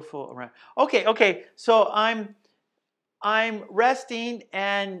is beautiful around. Okay. So I'm resting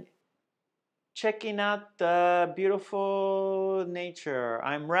and checking out the beautiful nature.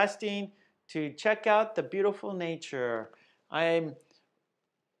 I'm resting to check out the beautiful nature. I'm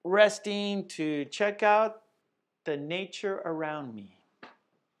resting to check out the nature around me.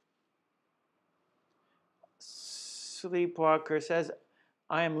 Sleepwalker says,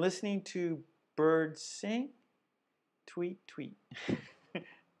 I am listening to birds sing. Tweet, tweet.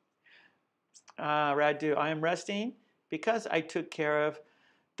 Radu, I am resting because I took care of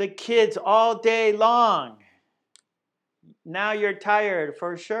the kids all day long. Now you're tired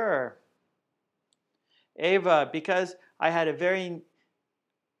for sure. Ava, because I had a very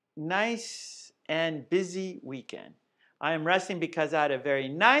nice and busy weekend. I am resting because I had a very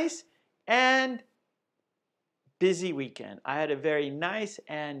nice and busy weekend. I had a very nice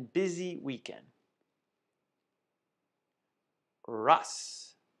and busy weekend.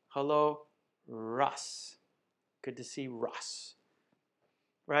 Russ. Hello, Russ. Good to see Russ.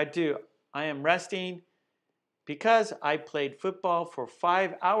 Radu, I am resting because I played football for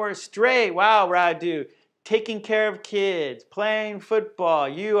 5 hours straight. Wow, Radu. Taking care of kids, playing football.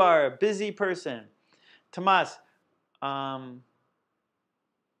 You are a busy person. Tomas, all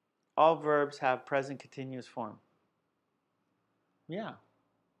verbs have present continuous form. Yeah.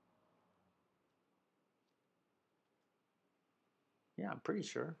 Yeah, I'm pretty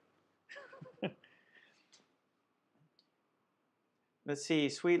sure. Let's see,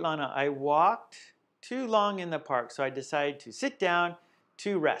 Sweet Lana, I walked too long in the park, so I decided to sit down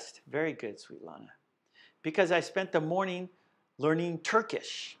to rest. Very good, Sweet Lana. Because I spent the morning learning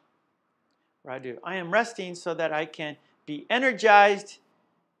Turkish. Radu, I am resting so that I can be energized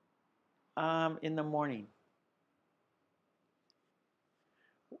in the morning.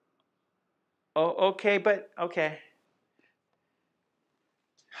 Oh, okay, but okay.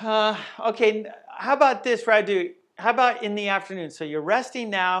 Okay, how about this, Radu? How about in the afternoon? So you're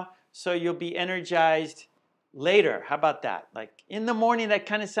resting now, so you'll be energized later. How about that? Like in the morning, that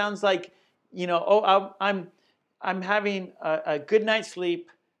kind of sounds like, I'm having a good night's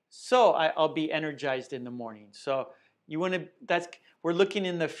sleep, so I'll be energized in the morning. So you want to, we're looking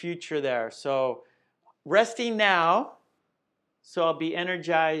in the future there. So resting now, so I'll be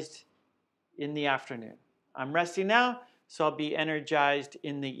energized in the afternoon. I'm resting now, so I'll be energized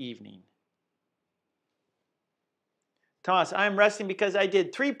in the evening. Thomas, I am resting because I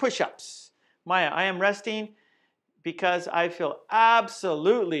did 3 push-ups. Maya, I am resting because I feel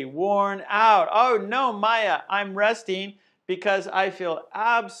absolutely worn out. Oh no, Maya, I'm resting because I feel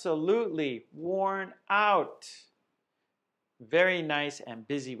absolutely worn out. Very nice and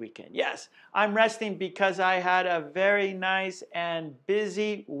busy weekend. Yes, I'm resting because I had a very nice and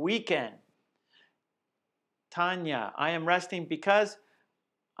busy weekend. Tanya, I am resting because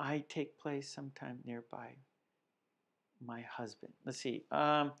I take place sometime nearby my husband. Let's see.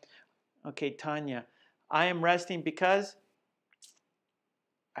 Okay, Tanya, I am resting because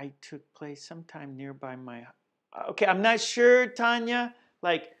I took place sometime nearby my. Okay, I'm not sure, Tanya.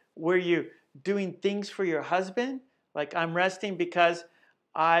 Like, were you doing things for your husband? Like, I'm resting because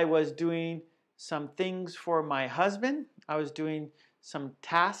I was doing some things for my husband. I was doing some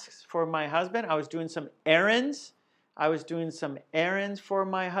tasks for my husband. I was doing some errands. I was doing some errands for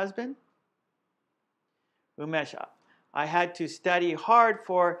my husband. Umesh, I had to study hard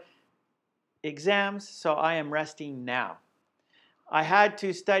for exams, so I am resting now. I had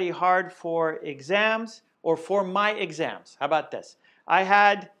to study hard for exams or for my exams. How about this? I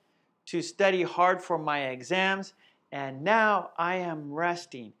had to study hard for my exams, and now I am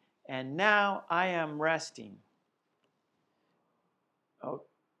resting. And now I am resting.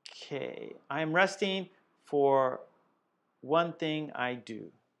 Okay, I am resting for one thing I do.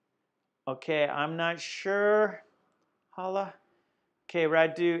 Okay, I'm not sure. Hala. Okay,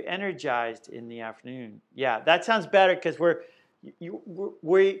 Radu, energized in the afternoon. Yeah, that sounds better because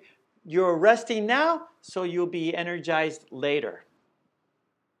you're resting now, so you'll be energized later.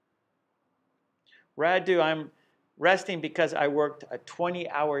 Radu, I'm resting because I worked a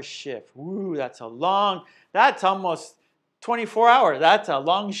 20-hour shift. Ooh, that's almost 24 hours. That's a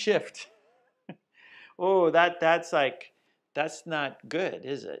long shift. Oh, that's not good,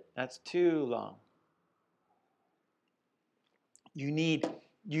 is it? That's too long. You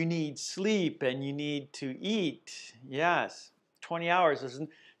need sleep and you need to eat. Yes, 20 hours. There's a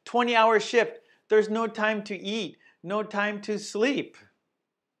 20-hour shift. There's no time to eat, no time to sleep.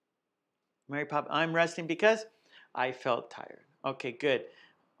 Mary Pop, I'm resting because I felt tired. Okay, good.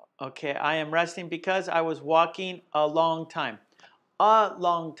 Okay, I am resting because I was walking a long time. A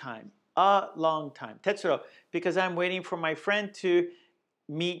long time. A long time. Tetsuro, because I'm waiting for my friend to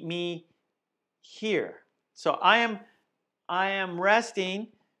meet me here. So I am resting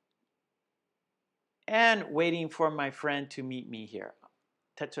and waiting for my friend to meet me here.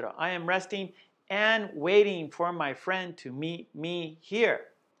 Tetsuro, I am resting and waiting for my friend to meet me here.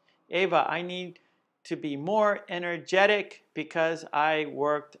 Ava, I need to be more energetic because I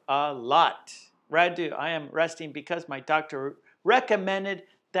worked a lot. Radu, I am resting because my doctor recommended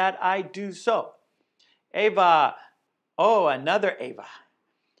that I do so. Ava, oh, another Ava.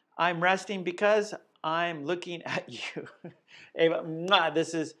 I'm resting because I'm looking at you. Ava, mwah,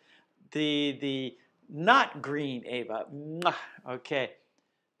 this is the not green Ava. Mwah, okay.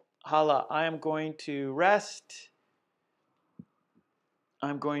 Hala, I am going to rest.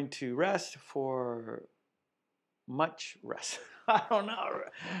 I'm going to rest for much rest. I don't know.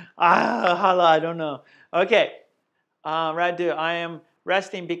 Hala, I don't know. Okay. Radu, I am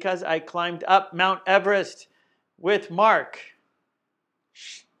resting because I climbed up Mount Everest with Mark.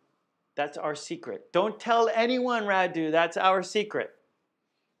 Shh, that's our secret. Don't tell anyone, Radu. That's our secret.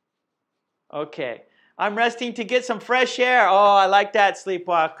 Okay. I'm resting to get some fresh air. Oh, I like that,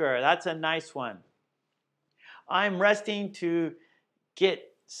 Sleepwalker. That's a nice one. I'm resting to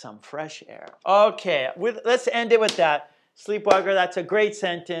get some fresh air. Okay, let's end it with that. Sleepwalker, that's a great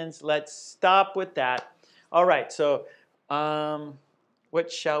sentence. Let's stop with that. All right, so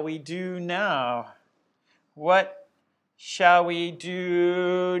what shall we do now? What shall we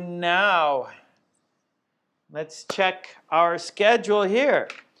do now? Let's check our schedule here.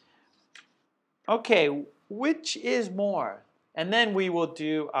 Okay, which is more? And then we will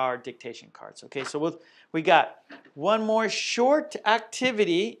do our dictation cards. Okay, so we got one more short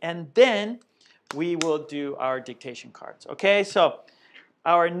activity, and then we will do our dictation cards. Okay, so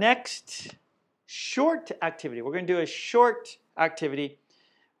our next short activity, we're going to do a short activity.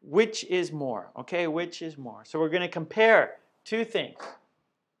 Which is more? Okay, which is more? So we're going to compare two things.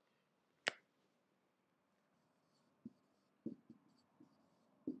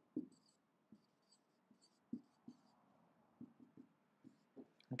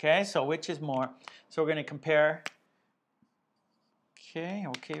 Okay, so which is more? So we're going to compare.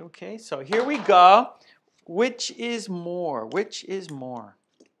 Okay. So here we go. Which is more? Which is more?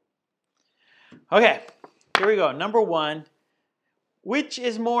 Okay, here we go. Number one. Which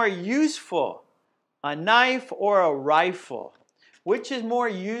is more useful? A knife or a rifle? Which is more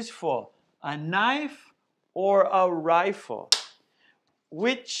useful? A knife or a rifle?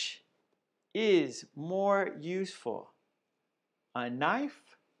 Which is more useful? A knife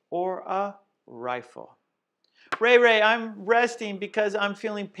or a rifle? Ray, I'm resting because I'm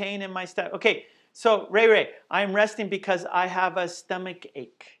feeling pain in my stomach. Okay, so Ray, I'm resting because I have a stomach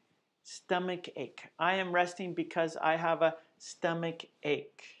ache. Stomach ache. I am resting because I have a stomach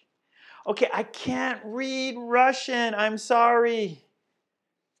ache. Okay, I can't read Russian. I'm sorry.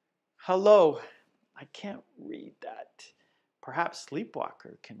 Hello. I can't read that. Perhaps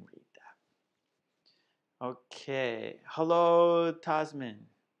Sleepwalker can read that. Okay. Hello, Tasman.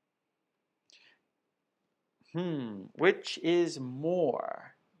 Which is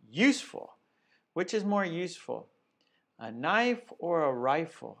more useful? Which is more useful? A knife or a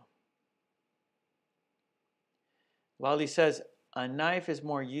rifle? Lali says a knife is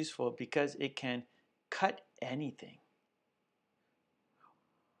more useful because it can cut anything.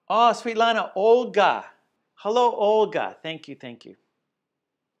 Oh, sweet Lana, Olga. Hello, Olga. Thank you.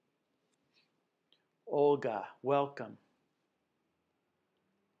 Olga, welcome.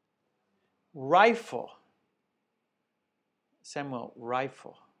 Rifle. Samuel,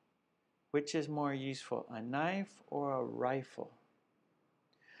 rifle. Which is more useful, a knife or a rifle?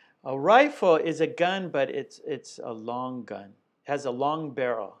 A rifle is a gun, but it's a long gun. It has a long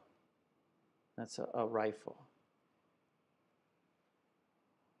barrel. That's a rifle.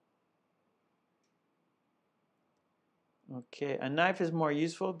 Okay, a knife is more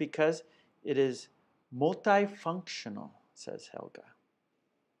useful because it is multifunctional, says Helga.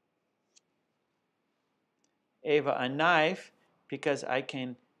 Ava, a knife because I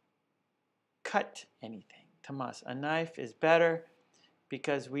can cut anything. Tomas, a knife is better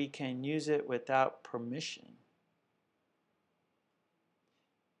because we can use it without permission.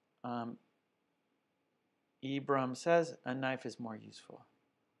 Ibram says a knife is more useful.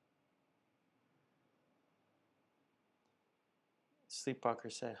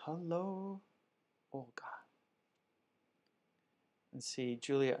 Sleepwalker said, hello, Olga. Let's see,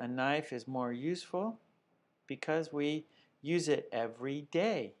 Julia, a knife is more useful because we use it every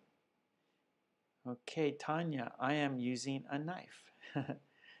day. Okay, Tanya, I am using a knife.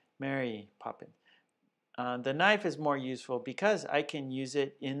 Mary Poppins. The knife is more useful because I can use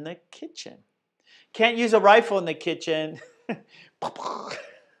it in the kitchen. Can't use a rifle in the kitchen.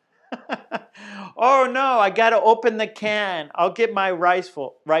 Oh no, I gotta open the can. I'll get my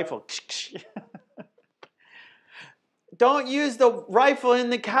rifle. Don't use the rifle in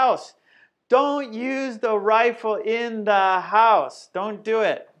the house. Don't use the rifle in the house. Don't do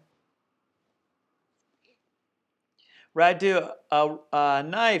it. Radu, a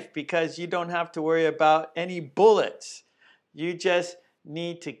knife because you don't have to worry about any bullets. You just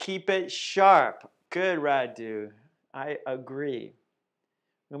need to keep it sharp. Good, Radu. I agree.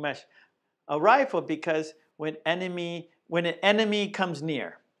 Umesh, a rifle because when an enemy comes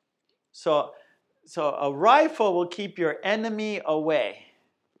near. So a rifle will keep your enemy away.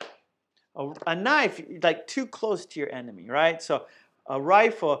 A knife, like too close to your enemy, right? So a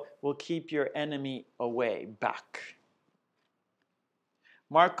rifle will keep your enemy away, back.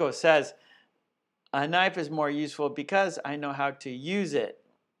 Marco says, a knife is more useful because I know how to use it.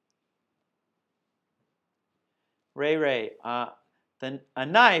 Ray, a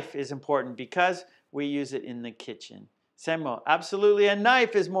knife is important because we use it in the kitchen. Samuel, absolutely a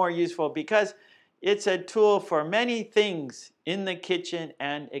knife is more useful because it's a tool for many things in the kitchen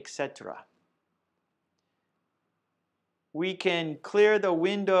and etc. We can clear the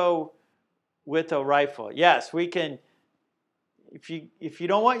window with a rifle. Yes, we can. If you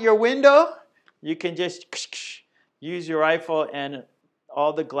don't want your window, you can just use your rifle and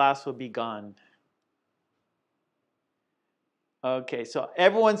all the glass will be gone. Okay, so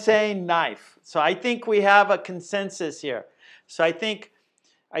everyone's saying knife. So I think we have a consensus here. So I think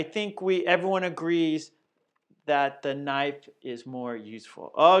everyone agrees that the knife is more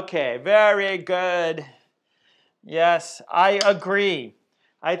useful. Okay, very good. Yes, I agree.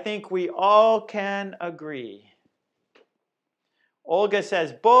 I think we all can agree. Olga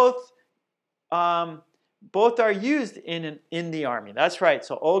says both are used in the army. That's right.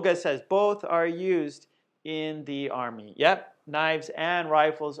 So Olga says both are used in the army. Yep, knives and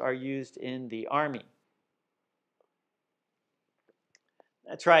rifles are used in the army.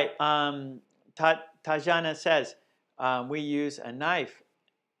 That's right. Tajana says we use a knife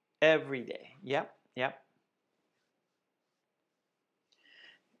every day. Yep.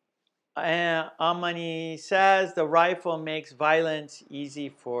 Amani says the rifle makes violence easy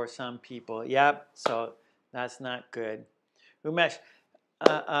for some people. Yep, so that's not good. Umesh,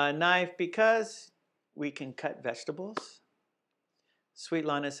 a knife because we can cut vegetables. Sweet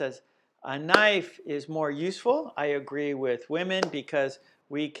Lana says a knife is more useful. I agree with women because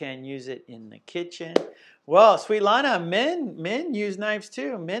we can use it in the kitchen. Well, Sweet Lana, men use knives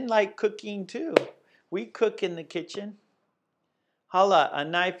too. Men like cooking too. We cook in the kitchen. Hala, a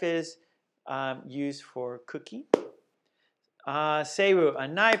knife is used for cooking. Seru, a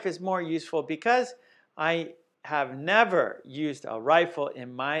knife is more useful because I have never used a rifle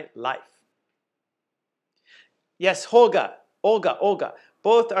in my life. Yes, Olga.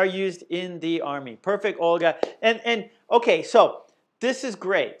 Both are used in the army. Perfect, Olga. And okay, so this is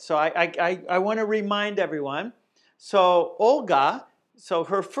great. So I want to remind everyone. So Olga, so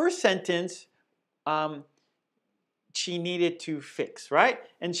her first sentence, she needed to fix, right?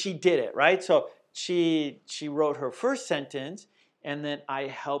 And she did it, right? So she wrote her first sentence, and then I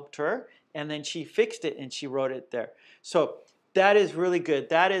helped her, and then she fixed it, and she wrote it there. So that is really good.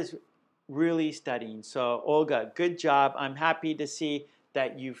 That is really studying. So Olga, good job. I'm happy to see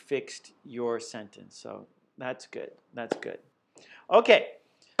that you fixed your sentence. So that's good. That's good. Okay,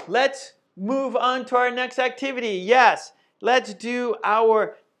 let's move on to our next activity. Yes, let's do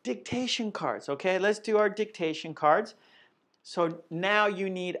our dictation cards, okay? Let's do our dictation cards. So now you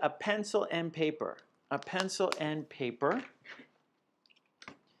need a pencil and paper. A pencil and paper.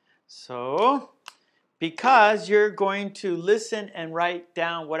 So, because you're going to listen and write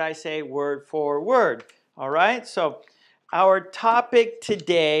down what I say word for word. All right? So, our topic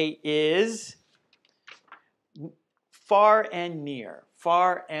today is far and near.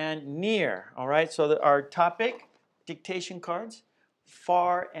 Far and near. All right? So, our topic, dictation cards,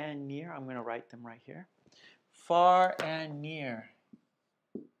 far and near. I'm going to write them right here. Far and near.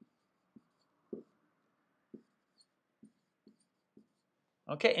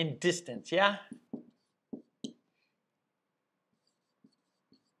 Okay, and distance, yeah?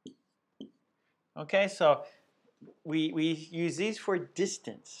 Okay, so we use these for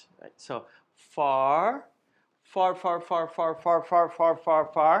distance, right? So far, far, far, far, far, far, far, far, far,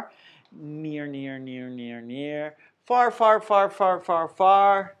 far, near, near, near, near, near, far, far, far, far, far,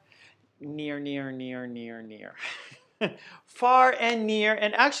 far, near, near, near, near, near. Far and near,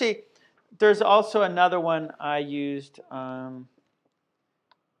 and actually, there's also another one I used,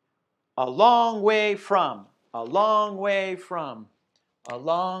 a long way from, a long way from, a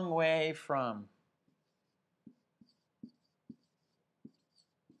long way from.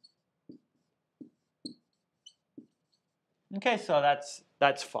 Okay, so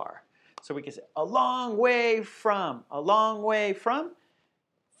that's far. So we can say a long way from,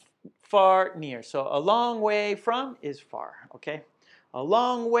 far, near. So a long way from is far, okay? A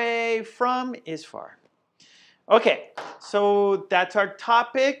long way from is far. Okay, so that's our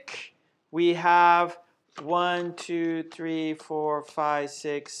topic. We have 1, 2, 3, 4, 5,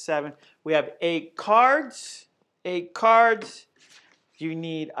 6, 7. We have 8 cards. 8 cards. You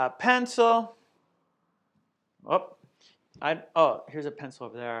need a pencil. Oh, here's a pencil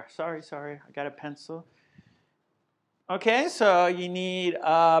over there. Sorry, I got a pencil. Okay, so you need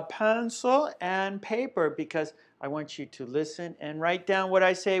a pencil and paper because I want you to listen and write down what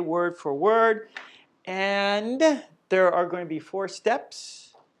I say word for word. And there are going to be 4 steps.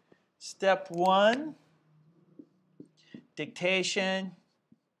 Step 1, dictation.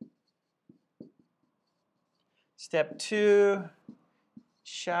 Step 2,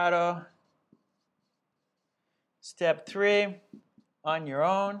 shadow. Step 3, on your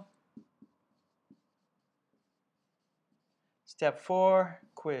own. Step 4,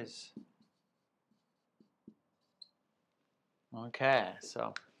 quiz. Okay,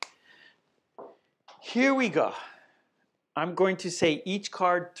 so here we go. I'm going to say each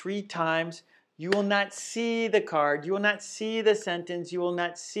card 3 times. You will not see the card. You will not see the sentence. You will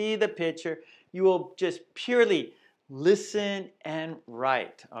not see the picture. You will just purely listen and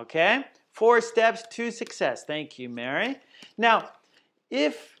write, okay? 4 steps to success. Thank you, Mary. Now,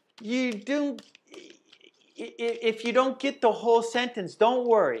 if you don't get the whole sentence, don't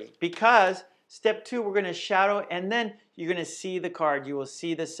worry, because step 2, we're going to shadow, and then you're going to see the card. You will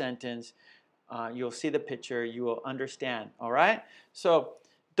see the sentence. You'll see the picture. You will understand. All right? So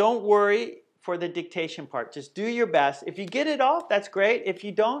don't worry for the dictation part. Just do your best. If you get it all, that's great. If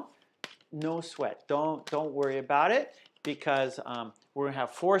you don't, no sweat. Don't worry about it, because we're going to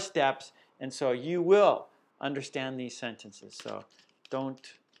have 4 steps, and so you will understand these sentences. So don't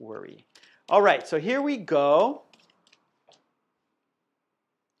worry. All right, so here we go.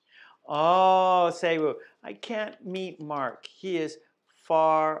 Oh, Seiwu, I can't meet Mark. He is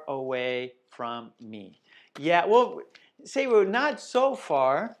far away from me. Yeah, well, Seiwu, not so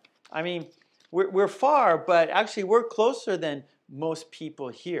far. I mean, we're far, but actually we're closer than most people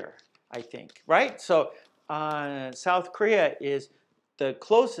here, I think, right? So South Korea is the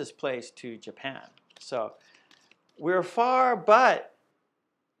closest place to Japan. So we're far, but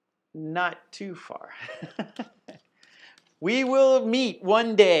not too far. We will meet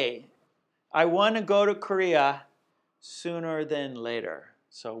one day. I want to go to Korea sooner than later.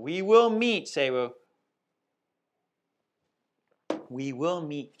 So we will meet, Seiwu. We will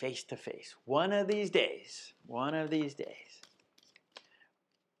meet face to face one of these days. One of these days.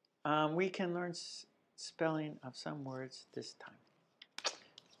 We can learn spelling of some words this time.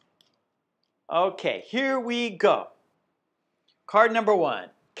 Okay, here we go. Card number 1.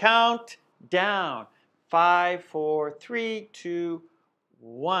 Count down. 5, 4, 3, 2,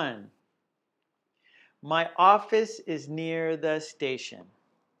 1. My office is near the station.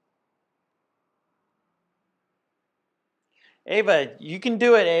 Ava, you can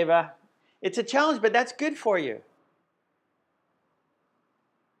do it, Ava. It's a challenge, but that's good for you.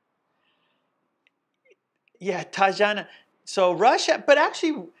 Yeah, Tajana. So Russia, but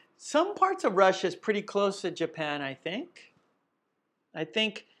actually some parts of Russia is pretty close to Japan, I think. I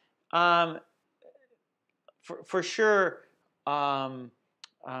think for sure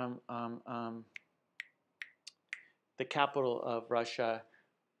the capital of Russia.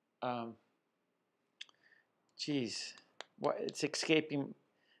 Geez, what, it's escaping.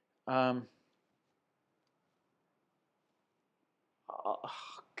 Oh,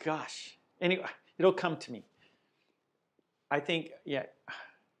 gosh. Anyway, it'll come to me. I think, yeah.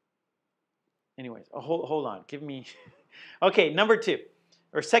 Anyways, hold on. Give me. Okay, number 2,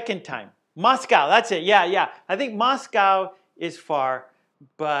 or second time. Moscow, that's it. Yeah. I think Moscow is far,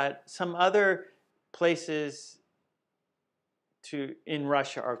 but some other places in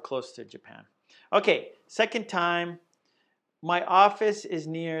Russia are close to Japan. Okay, second time. My office is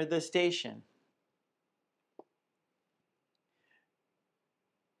near the station.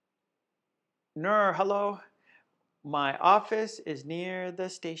 Nur, hello. My office is near the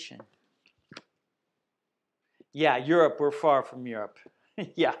station. Yeah, Europe, we're far from Europe.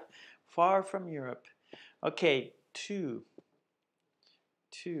 Yeah, far from Europe. Okay, 2.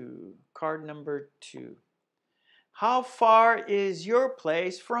 Card number 2. How far is your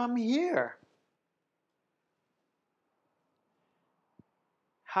place from here?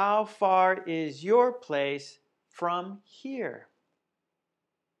 How far is your place from here?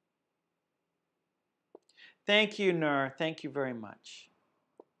 Thank you, Nur. Thank you very much.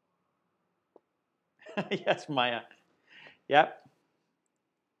 Yes, Maya. Yep.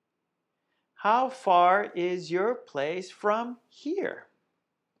 How far is your place from here?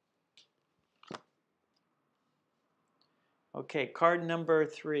 Okay, card number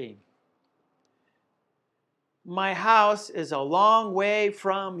 3. My house is a long way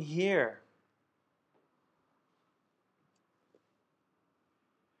from here.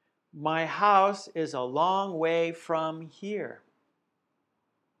 My house is a long way from here.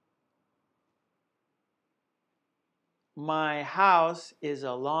 My house is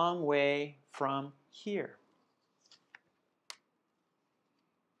a long way from here.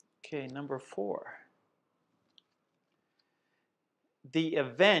 Okay, number 4. The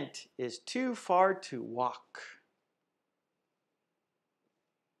event is too far to walk.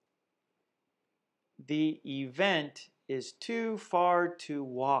 The event is too far to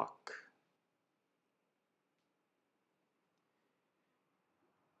walk.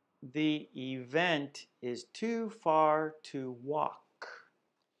 The event is too far to walk.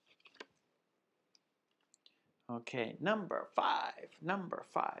 Okay, number 5.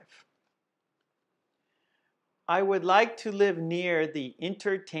 I would like to live near the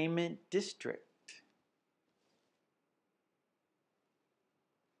entertainment district.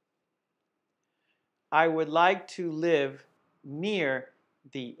 I would like to live near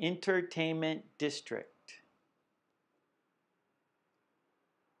the entertainment district.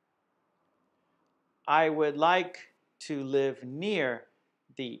 I would like to live near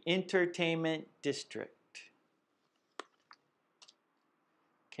the entertainment district.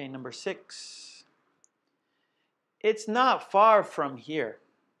 Okay, number 6. It's not far from here.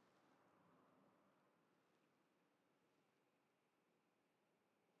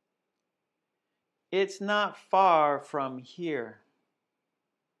 It's not far from here.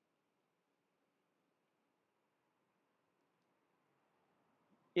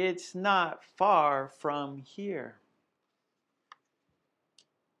 It's not far from here.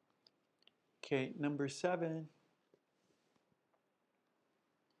 Okay, number 7.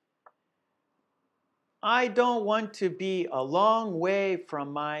 I don't want to be a long way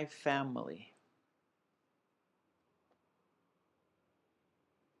from my family.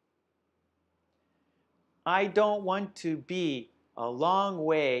 I don't want to be a long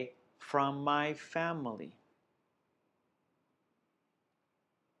way from my family.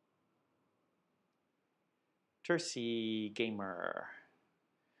 Tercy Gamer.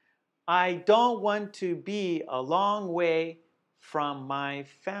 I don't want to be a long way from my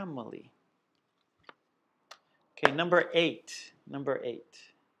family. Okay, number 8.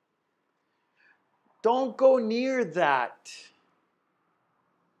 Don't go near that.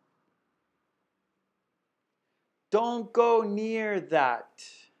 Don't go near that.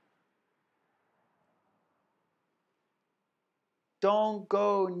 Don't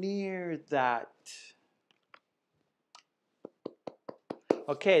go near that.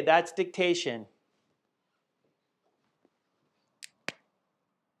 Okay, that's dictation.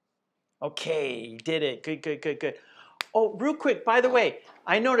 Okay, you did it. Good. Oh, real quick, by the way,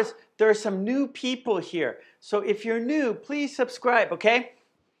 I noticed there are some new people here. So if you're new, please subscribe, okay?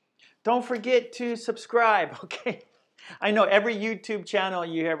 Don't forget to subscribe, okay? I know every YouTube channel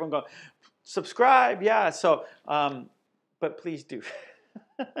you hear everyone go, subscribe, yeah. So, but please do.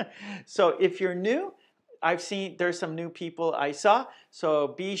 So if you're new, I've seen there's some new people I saw, so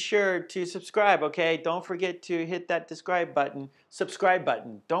be sure to subscribe, okay? Don't forget to hit that subscribe button.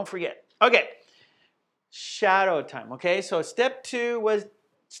 Don't forget. Okay, shadow time, okay? So step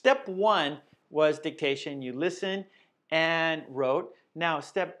one was dictation. You listened and wrote. Now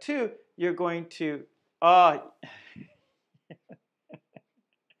step 2, you're going to,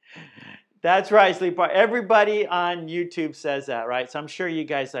 that's right, Sleepwalk. Everybody on YouTube says that, right? So I'm sure you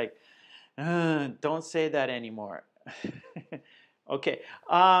guys like, don't say that anymore. Okay.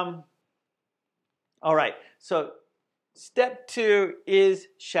 All right. So step 2 is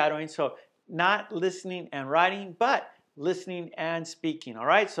shadowing. So not listening and writing, but listening and speaking. All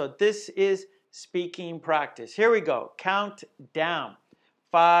right. So this is speaking practice. Here we go. Count down.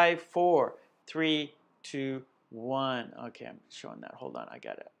 5, 4, 3, 2, 1. Okay, I'm showing that. Hold on. I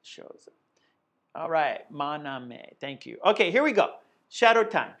got to show it. All right. Maname. Thank you. Okay, here we go. Shadow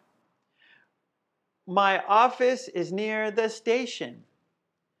time. My office is near the station.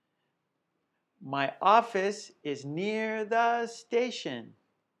 My office is near the station.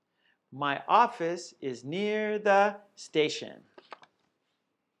 My office is near the station.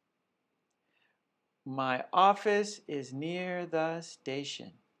 My office is near the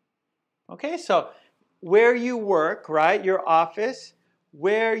station. Okay, so where you work, right? Your office,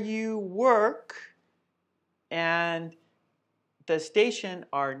 where you work, and the station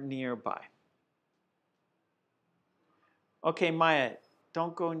are nearby. Okay, Maya,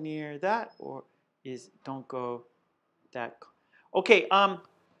 don't go near that, or don't go that. Okay,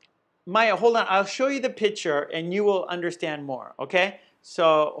 Maya, hold on. I'll show you the picture and you will understand more, okay?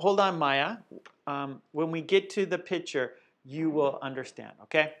 So hold on, Maya. When we get to the picture, you will understand,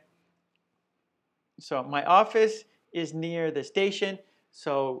 okay? So my office is near the station.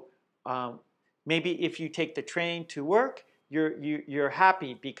 So maybe if you take the train to work, you're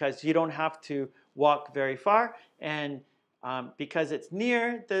happy because you don't have to walk very far, and because it's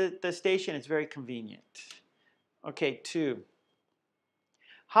near the station, it's very convenient. Okay, 2.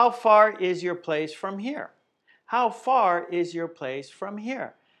 How far is your place from here? How far is your place from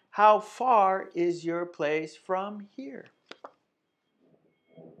here? How far is your place from here?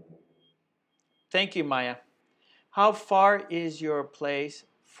 Thank you, Maya. How far is your place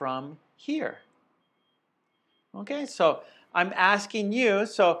from here? Okay, so I'm asking you,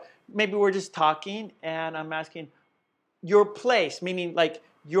 so maybe we're just talking and I'm asking your place, meaning like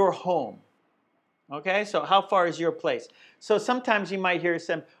your home. Okay, so how far is your place? So sometimes you might hear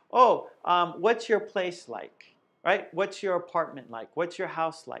some, what's your place like? Right? What's your apartment like? What's your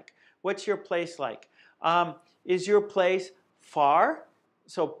house like? What's your place like? Is your place far?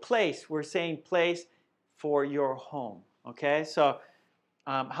 So place, we're saying place for your home. Okay, so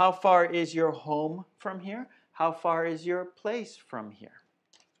how far is your home from here? How far is your place from here?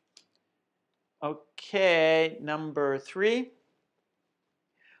 Okay, number 3.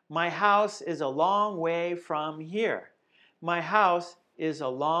 My house is a long way from here. My house is a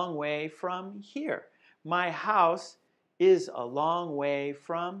long way from here. My house is a long way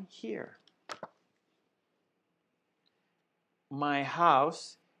from here. My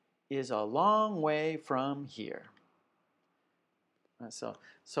house is a long way from here.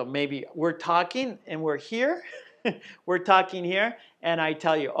 So maybe we're talking and we're here. We're talking here and I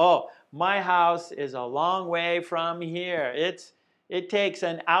tell you, my house is a long way from here. It takes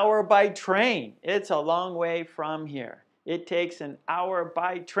an hour by train. It's a long way from here. It takes an hour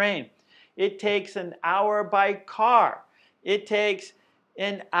by train. It takes an hour by car. It takes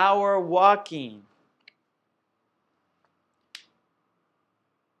an hour walking.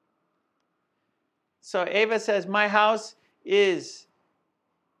 So Ava says, my house is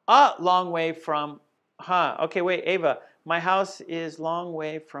a long way from, okay, wait, Ava, my house is long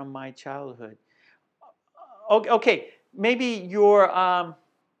way from my childhood. Okay, maybe your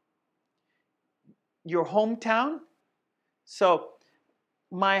hometown. So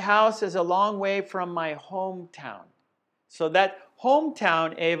my house is a long way from my hometown. So that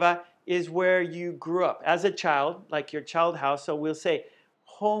hometown, Ava, is where you grew up as a child, like your child house. So we'll say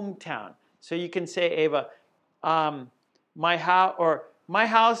hometown. So you can say, Ava, my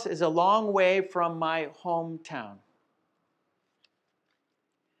house is a long way from my hometown.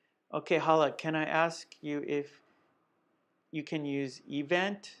 Okay, Hala, can I ask you if you can use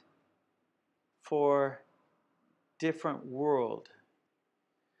event for different world?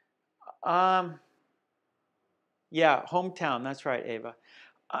 Yeah, hometown, that's right, Ava.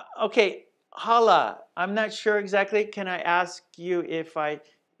 Okay, Hala, I'm not sure exactly. Can I ask you if I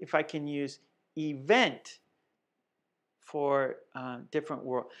can use event for different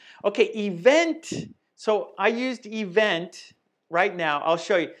world? Okay, event. So I used event right now. I'll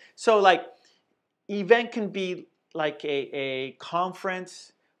show you. So like event can be like a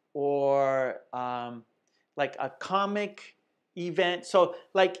conference or like a comic event. So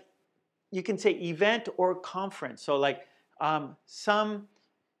like you can say event or conference. So like some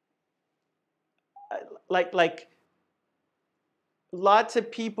like lots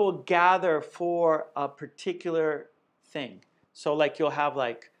of people gather for a particular thing. So like you'll have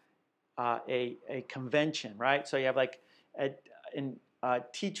like a convention, right? So you have like in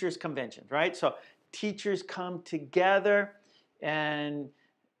teachers' conventions, right? So teachers come together and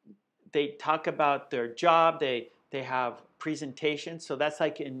they talk about their job. They have presentations. So that's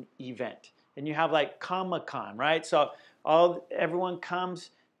like an event. And you have like Comic-Con, right? So everyone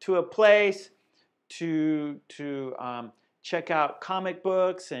comes to a place to check out comic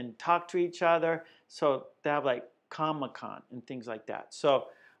books and talk to each other. So they have like Comic-Con and things like that. So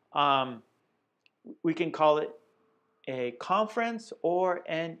we can call it a conference or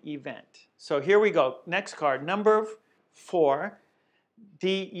an event. So here we go. Next card, number 4.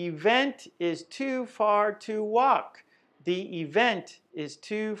 The event is too far to walk. The event is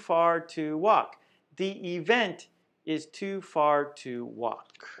too far to walk. The event is too far to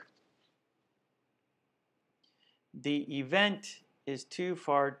walk. The event is too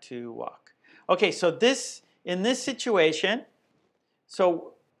far to walk. Okay, so in this situation,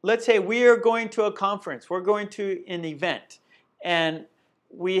 so let's say we are going to a conference. We're going to an event, and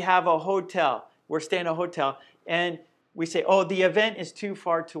we have a hotel. We're staying in a hotel, and we say, oh, the event is too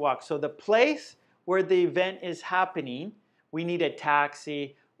far to walk. So the place where the event is happening, we need a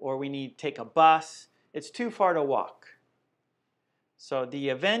taxi or we need to take a bus. It's too far to walk. So the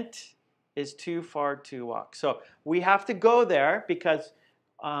event is too far to walk. So we have to go there because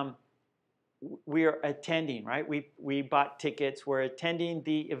we are attending, right? We bought tickets. We're attending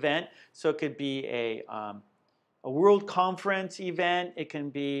the event. So it could be a world conference event. It can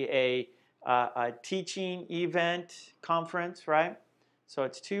be a teaching event conference, right? So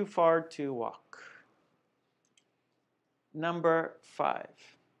it's too far to walk. Number 5.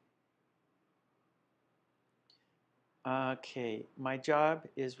 Okay, my job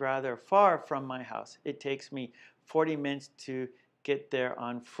is rather far from my house. It takes me 40 minutes to get there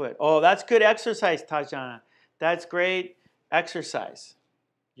on foot. Oh, that's good exercise, Tajana. That's great exercise.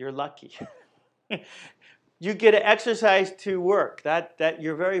 You're lucky. You get to exercise to work. That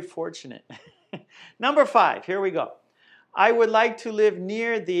you're very fortunate. Number 5, here we go. I would like to live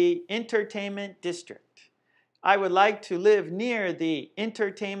near the entertainment district. I would like to live near the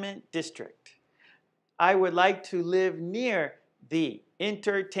entertainment district. I would like to live near the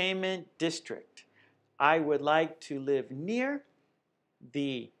entertainment district. I would like to live near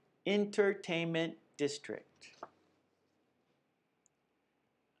the entertainment district.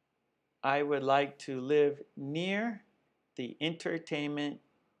 I would like to live near the entertainment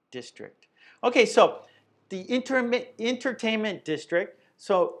district. Okay, so the entertainment district,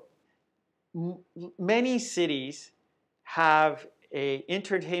 so many cities have an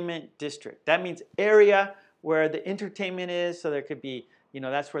entertainment district. That means area where the entertainment is. So there could be,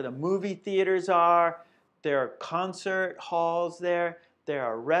 that's where the movie theaters are. There are concert halls there. There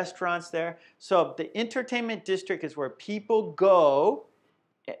are restaurants there. So the entertainment district is where people go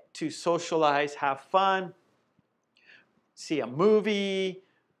to socialize, have fun, see a movie,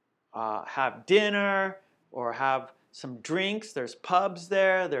 have dinner, or have some drinks. There's pubs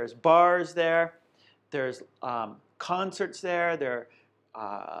there. There's bars there. There's concerts there.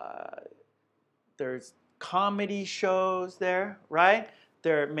 There's comedy shows there, right?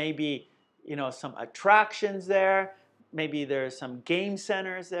 There may be, some attractions there. Maybe there's some game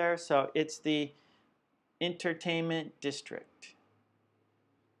centers there. So it's the entertainment district.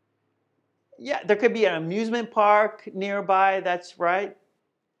 Yeah, there could be an amusement park nearby. That's right.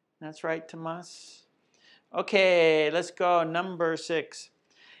 That's right, Tomas. Okay, let's go. Number 6.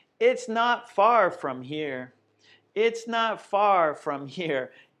 It's not far from here. It's not far from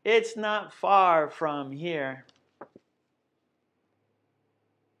here. It's not far from here.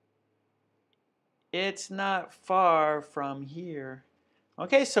 It's not far from here.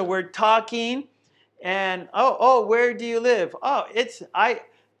 Okay, so we're talking, and where do you live? Oh, it's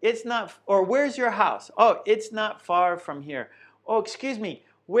not, or where's your house? Oh, it's not far from here. Oh, excuse me,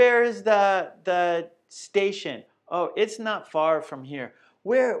 where's the station? Oh, it's not far from here.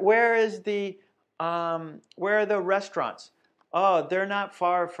 Where are the restaurants? Oh, they're not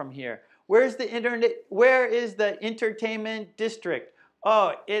far from here. Where is the entertainment district?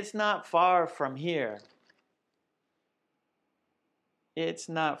 Oh, it's not far from here. It's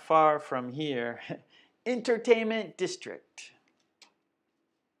not far from here. Entertainment district.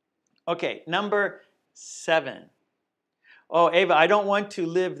 Okay, number 7. Oh, Ava, I don't want to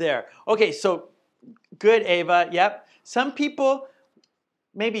live there. Okay, so Good, Ava. Yep. Some people,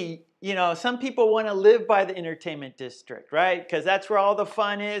 maybe, some people want to live by the entertainment district, right? Because that's where all the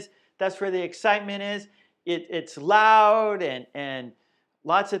fun is. That's where the excitement is. It's loud and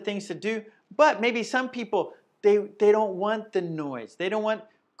lots of things to do. But maybe some people, they don't want the noise. They don't want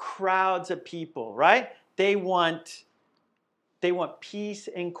crowds of people, right? They want peace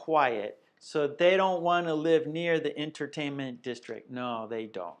and quiet. So they don't want to live near the entertainment district. No, they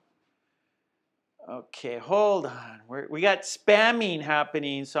don't. Okay, hold on. We got spamming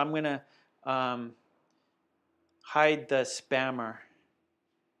happening, so I'm going to hide the spammer.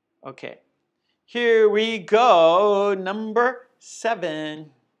 Okay, here we go. Number 7.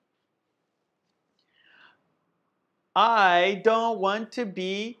 I don't want to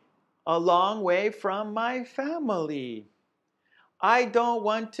be a long way from my family. I don't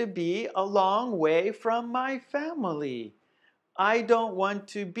want to be a long way from my family. I don't want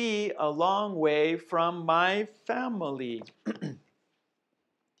to be a long way from my family.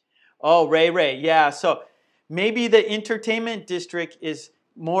 Oh, Ray, yeah. So maybe the entertainment district is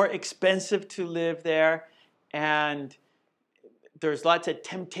more expensive to live there, and there's lots of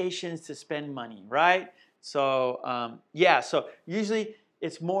temptations to spend money, right? So yeah, so usually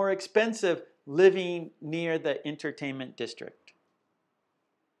it's more expensive living near the entertainment district.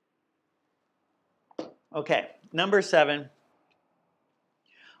 Okay, number 7.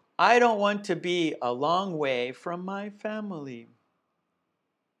 I don't want to be a long way from my family.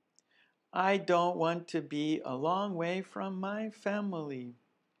 I don't want to be a long way from my family.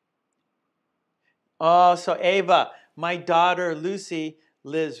 Oh, so Ava, my daughter Lucy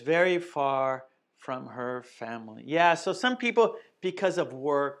lives very far from her family. Yeah, so some people, because of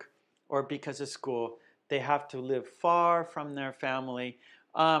work or because of school, they have to live far from their family.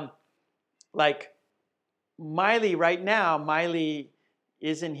 Like Miley right now, Miley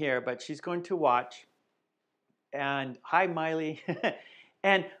isn't here, but she's going to watch. And hi, Miley.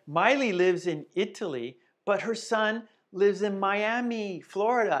 And Miley lives in Italy, but her son lives in Miami,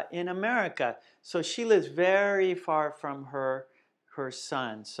 Florida, in America. So she lives very far from her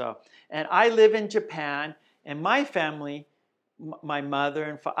son. So, and I live in Japan, and my family, my mother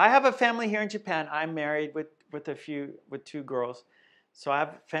and I have a family here in Japan. I'm married with 2 girls. So I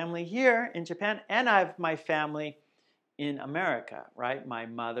have family here in Japan, and I have my family in America, right? My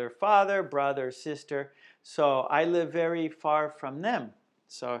mother, father, brother, sister. So I live very far from them.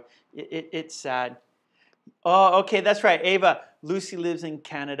 So it's sad. Oh, okay, that's right, Ava. Lucy lives in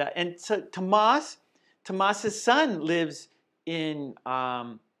Canada. And so Tomas's son lives in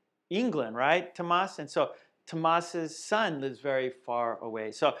England, right, Tomas? And so Tomas's son lives very far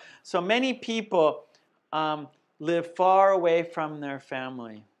away. So many people live far away from their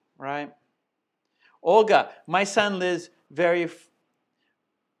family, right? Olga, my son lives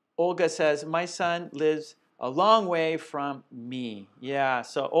Olga says, my son lives a long way from me. Yeah,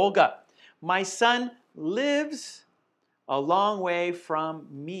 so Olga, my son lives a long way from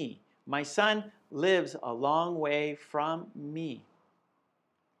me. My son lives a long way from me.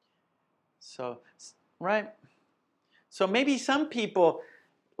 So, right? So maybe some people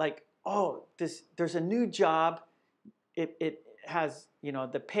like, oh, there's a new job. It has,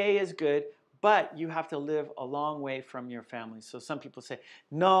 the pay is good, but you have to live a long way from your family. So some people say,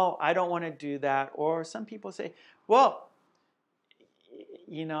 no, I don't want to do that. Or some people say, well,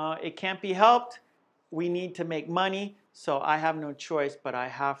 it can't be helped. We need to make money, so I have no choice, but I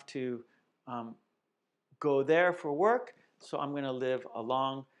have to go there for work. So I'm going to live a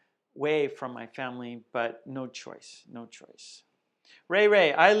long way from my family, but no choice, no choice.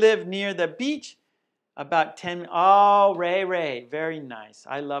 Ray, I live near the beach. About 10, oh, Ray, very nice.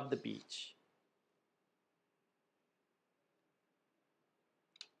 I love the beach.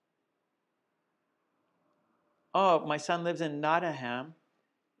 Oh, my son lives in Nottingham.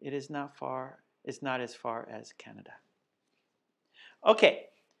 It is not far. It's not as far as Canada. Okay,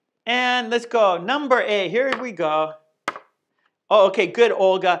 and let's go. Number 8, here we go. Oh, okay, good,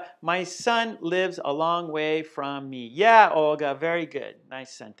 Olga. My son lives a long way from me. Yeah, Olga, very good.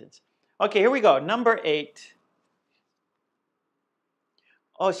 Nice sentence. Okay, here we go. Number 8.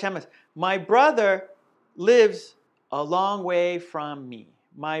 Oh, Shamus, my brother lives a long way from me.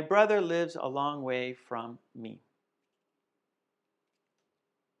 My brother lives a long way from me.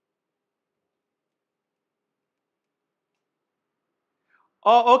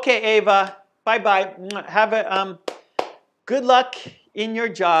 Oh, okay, Ava. Bye-bye. Have a good luck in your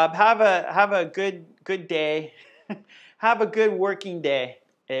job. Have a good day. Have a good working day,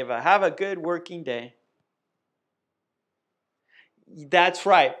 Ava. Have a good working day. That's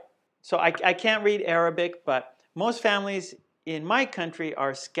right. So I can't read Arabic, but most families in my country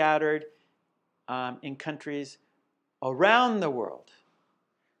are scattered in countries around the world.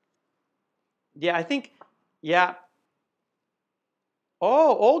 Yeah, I think, yeah.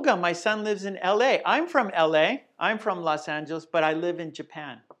 Oh, Olga, my son lives in LA. I'm from LA. I'm from Los Angeles, but I live in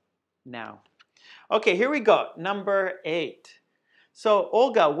Japan now. Okay, here we go. Number 8. So,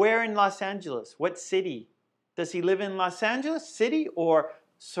 Olga, where in Los Angeles? What city? Does he live in Los Angeles City or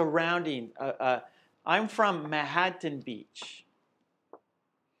surrounding? I'm from Manhattan Beach.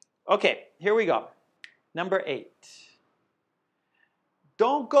 Okay, here we go. Number 8.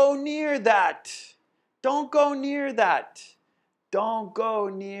 Don't go near that. Don't go near that. Don't go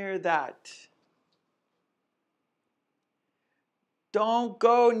near that. Don't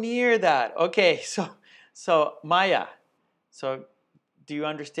go near that. Okay, so Maya, so do you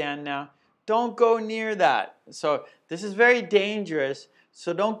understand now? Don't go near that. So this is very dangerous.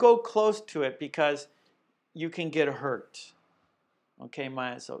 So don't go close to it because you can get hurt. Okay,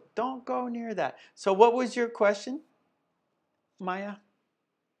 Maya, so don't go near that. So what was your question, Maya?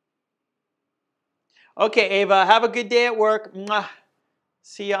 Okay, Ava, have a good day at work. Mwah.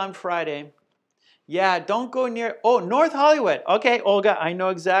 See you on Friday. Yeah, don't go near, oh, North Hollywood. Okay, Olga, I know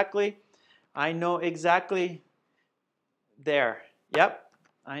exactly there. Yep,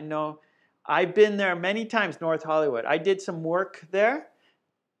 I know. I've been there many times, North Hollywood. I did some work there.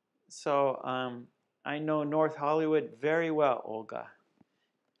 So I know North Hollywood very well, Olga.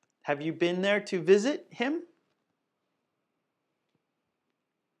 Have you been there to visit him?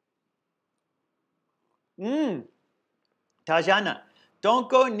 Tajana, don't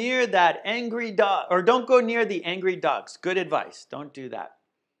go near that angry dog, or don't go near the angry dogs. Good advice. Don't do that.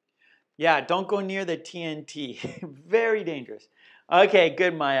 Yeah, don't go near the TNT. Very dangerous. Okay,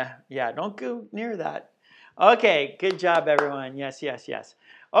 good, Maya. Yeah, don't go near that. Okay, good job, everyone. Yes, yes, yes.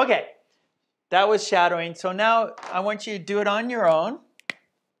 Okay, that was shadowing. So now I want you to do it on your own.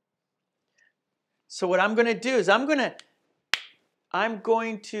 So what I'm going to do is I'm going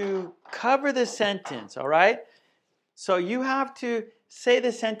to cover the sentence, all right? So you have to say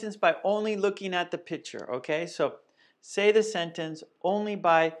the sentence by only looking at the picture, okay? So say the sentence only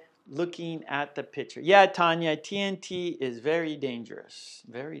by looking at the picture. Yeah, Tanya, TNT is very dangerous,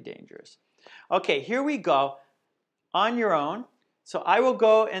 very dangerous. Okay, here we go on your own. So I will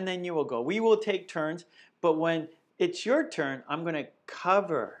go and then you will go. We will take turns, but when it's your turn, I'm going to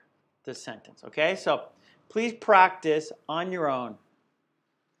cover the sentence, okay? So please practice on your own.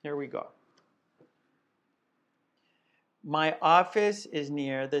 Here we go. My office is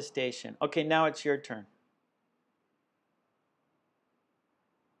near the station. Okay, now it's your turn.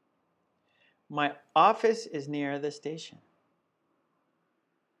 My office is near the station.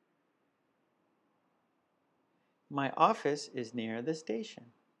 My office is near the station.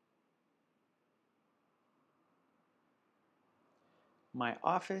 My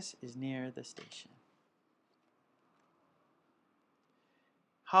office is near the station.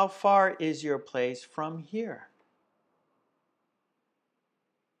 How far is your place from here?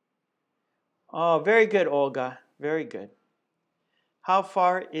 Oh, very good, Olga. Very good. How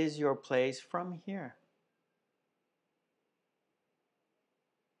far is your place from here?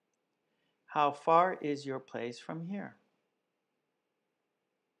 How far is your place from here?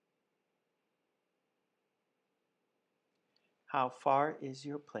 How far is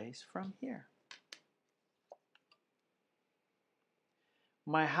your place from here?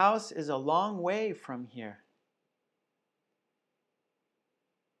 My house is a long way from here.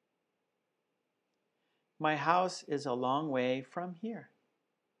 My house is a long way from here.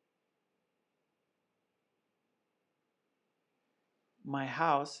 My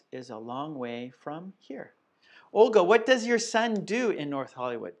house is a long way from here. Olga, what does your son do in North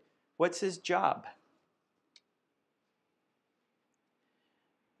Hollywood? What's his job?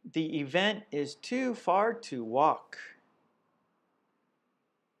 The event is too far to walk.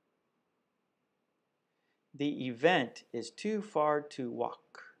 The event is too far to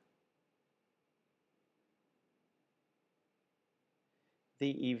walk.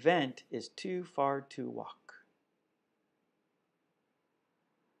 The event is too far to walk.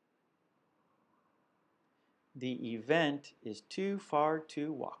 The event is too far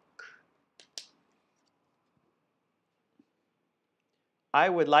to walk. I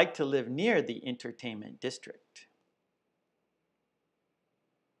would like to live near the entertainment district.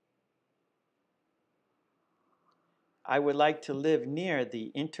 I would like to live near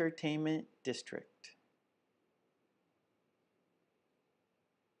the entertainment district.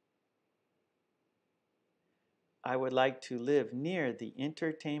 I would like to live near the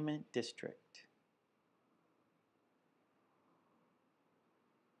entertainment district.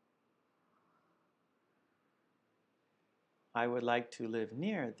 I would like to live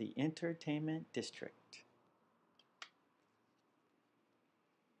near the entertainment district.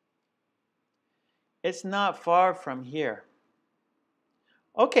 It's not far from here.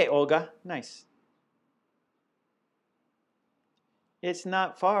 Okay, Olga, nice. It's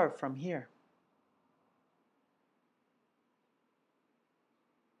not far from here.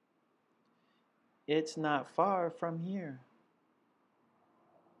 It's not far from here.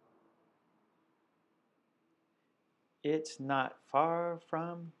 It's not far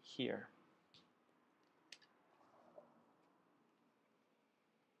from here.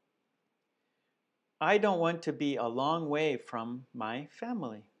 I don't want to be a long way from my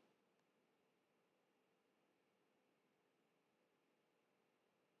family.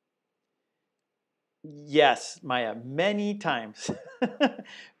 Yes, Maya, many times.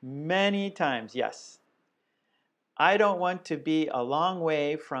 Many times, yes. I don't want to be a long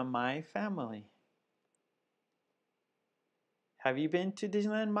way from my family. Have you been to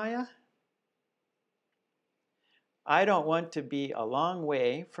Disneyland, Maya? I don't want to be a long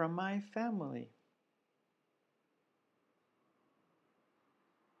way from my family.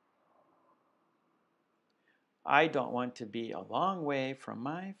 I don't want to be a long way from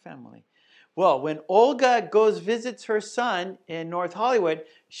my family. Well, when Olga visits her son in North Hollywood,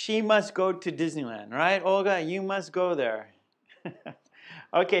 she must go to Disneyland, right? Olga, you must go there.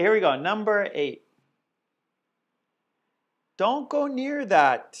 Okay, here we go. Number 8. Don't go near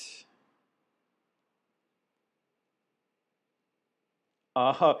that.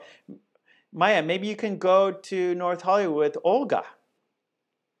 Oh, Maya, maybe you can go to North Hollywood with Olga.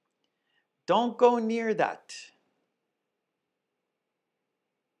 Don't go near that.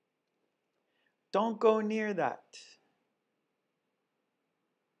 Don't go near that.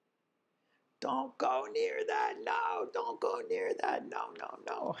 Don't go near that. No, don't go near that. No, no,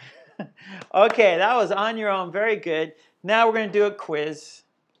 no. Okay, that was on your own. Very good. Now we're going to do a quiz.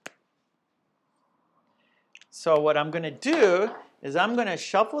 So what I'm going to do is I'm going to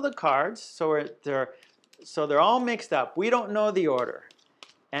shuffle the cards so they're all mixed up. We don't know the order.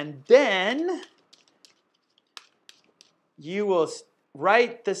 And then you will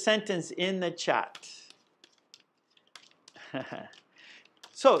write the sentence in the chat.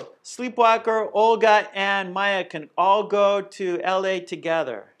 So Sleepwalker, Olga, and Maya can all go to LA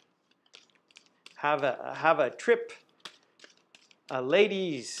together. Have a trip, a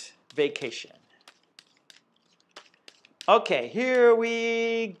ladies' vacation. Okay, here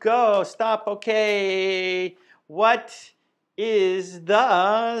we go. Stop. Okay. What is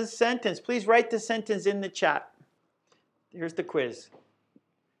the sentence? Please write the sentence in the chat. Here's the quiz.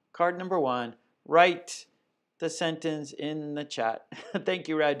 Card number 1. Write the sentence in the chat. Thank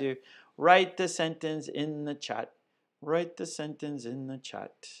you, Radu. Write the sentence in the chat. Write the sentence in the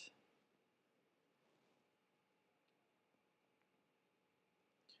chat.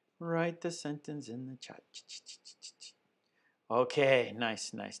 Write the sentence in the chat. Okay,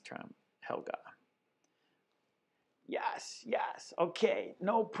 nice Trump, Helga. Yes, yes. Okay,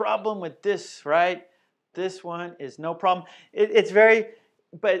 no problem with this, right? This one is no problem. It's very,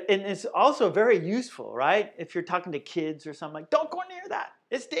 and it's also very useful, right? If you're talking to kids or something, like, don't go near that.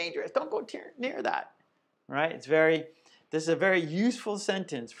 It's dangerous. Don't go near that, right? This is a very useful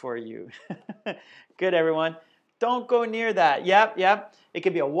sentence for you. Good, everyone. Don't go near that. Yep. It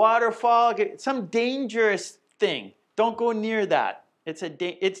could be a waterfall, some dangerous thing. Don't go near that.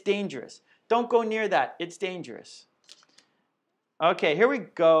 It's dangerous. Don't go near that. It's dangerous. Okay, here we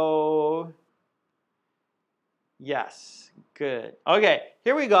go. Yes, good. Okay,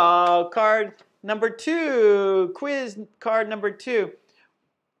 here we go. Card number 2. Quiz card number 2.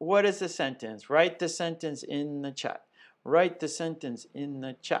 What is the sentence? Write the sentence in the chat. Write the sentence in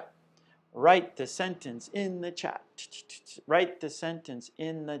the chat. Write the sentence in the chat. Write the sentence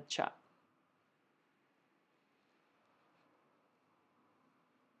in the chat.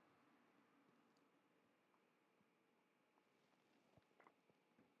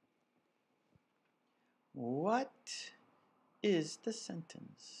 What is the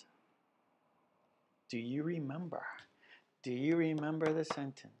sentence? Do you remember? Do you remember the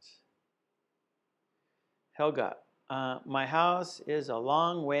sentence? Helga, my house is a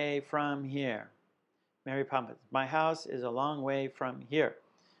long way from here. Mary Poppins, my house is a long way from here.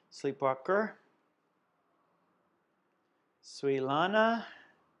 Sleepwalker. Suilana.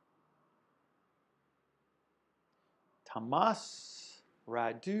 Tomas.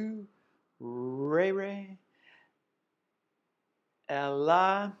 Radu. Ray.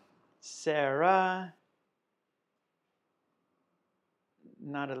 Ella. Sarah.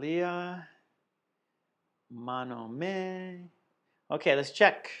 Natalia. Manome. Okay, let's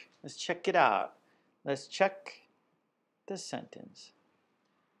check. Let's check it out. Let's check the sentence.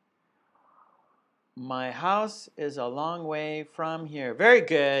 My house is a long way from here. Very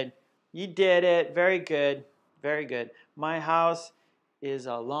good. You did it. Very good. Very good. My house is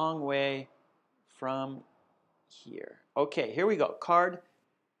a long way from here. Okay, here we go. Card.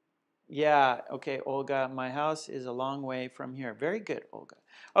 Yeah, okay, Olga. My house is a long way from here. Very good, Olga.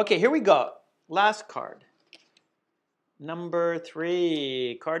 Okay, here we go. Last card. Number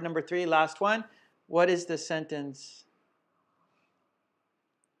 3. Card number 3, last one. What is the sentence?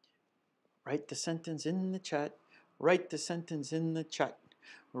 Write the sentence in the chat. Write the sentence in the chat.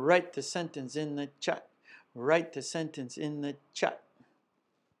 Write the sentence in the chat. Write the sentence in the chat.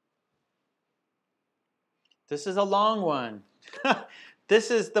 This is a long one.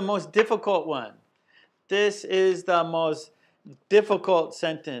 This is the most difficult one. This is the most difficult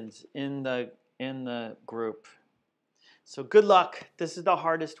sentence in the group. So good luck. This is the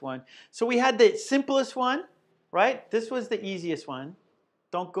hardest one. So we had the simplest one, right? This was the easiest one.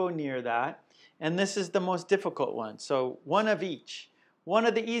 Don't go near that. And this is the most difficult one. So one of each. One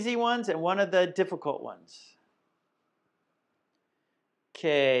of the easy ones and one of the difficult ones.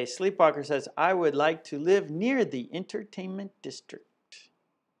 Okay, Sleepwalker says, I would like to live near the entertainment district.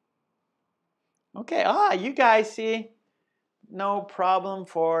 Okay, you guys see? No problem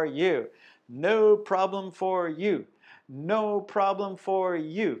for you. No problem for you. No problem for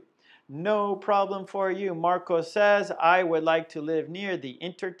you. No problem for you. Marco says, I would like to live near the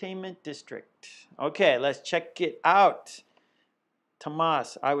entertainment district. Okay, let's check it out.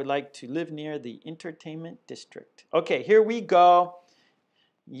 Tomas, I would like to live near the entertainment district. Okay, here we go.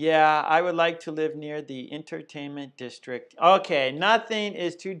 Yeah, I would like to live near the entertainment district. Okay, nothing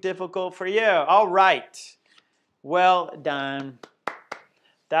is too difficult for you. All right. Well done.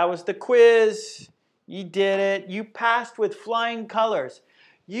 That was the quiz. You did it. You passed with flying colors.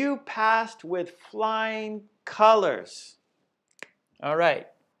 You passed with flying colors. All right.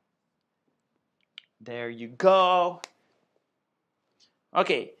 There you go.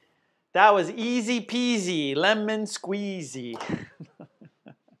 Okay. That was easy peasy, lemon squeezy.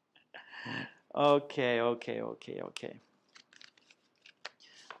 Okay.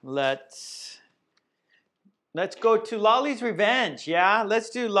 Let's go to Lolly's Revenge. Yeah, let's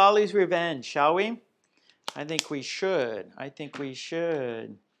do Lolly's Revenge, shall we? I think we should.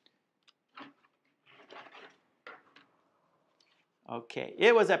 Okay,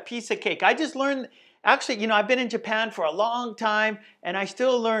 it was a piece of cake. I just learned, actually, I've been in Japan for a long time, and I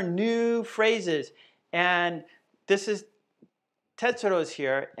still learn new phrases. And this is Tetsuro's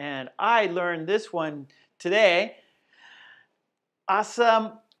here, and I learned this one today.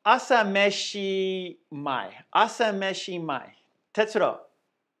 Asa meshi mai. Asa meshi mai. Tetsuro.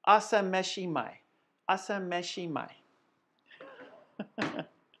 Asa meshi mai. Asa meshi mai.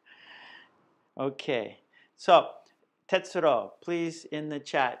 Okay. So, Tetsuro, please in the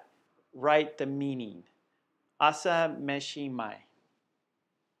chat write the meaning. Asa meshi mai.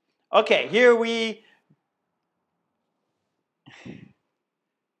 Okay, here we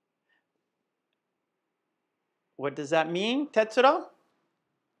What does that mean, Tetsuro?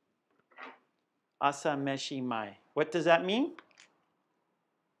 Asa meshi mai. What does that mean?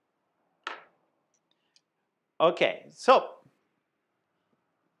 Okay, so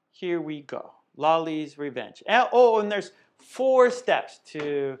here we go. Lolly's Revenge. And there's 4 steps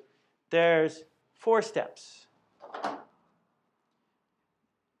to, there's 4 steps.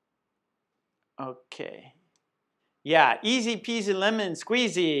 Okay. Yeah, easy peasy lemon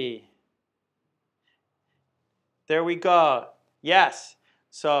squeezy. There we go. Yes.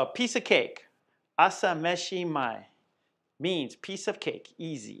 So piece of cake. Asa meshi mai means piece of cake.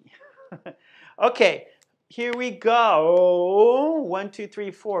 Easy. Okay. Here we go. 1, 2,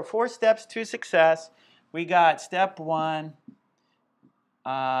 3, 4. 4 steps to success. We got step 1.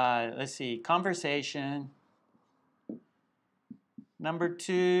 Let's see. Conversation. Number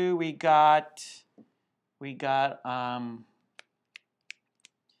 2, we got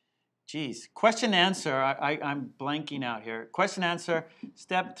question answer. I'm blanking out here. Question answer.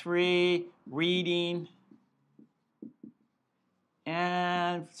 Step 3, reading.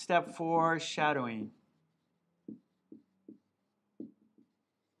 And step 4, shadowing.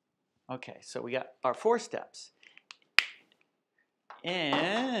 Okay, so we got our 4 steps.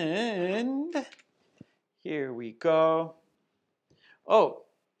 And here we go. Oh,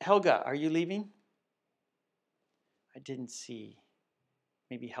 Helga, are you leaving? I didn't see.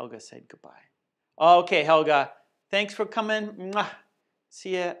 Maybe Helga said goodbye. Okay, Helga. Thanks for coming. Mwah.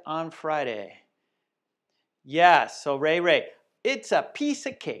 See you on Friday. Yes, so Ray. It's a piece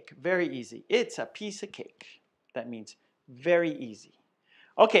of cake. Very easy. It's a piece of cake. That means very easy.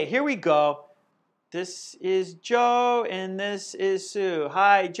 Okay, here we go. This is Joe and this is Sue.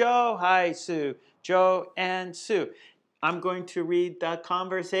 Hi, Joe. Hi, Sue. Joe and Sue. I'm going to read the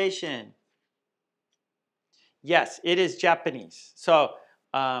conversation. Yes, it is Japanese. So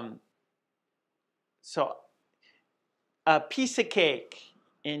a piece of cake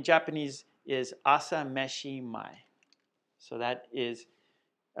in Japanese is asa meshi mai. So that is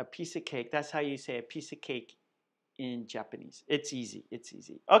a piece of cake. That's how you say a piece of cake in Japanese. It's easy. It's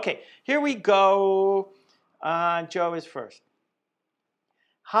easy. Okay, here we go. Joe is first.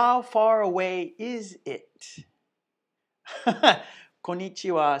 How far away is it?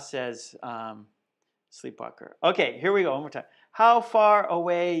 Konnichiwa, says Sleepwalker. Okay, here we go. One more time. How far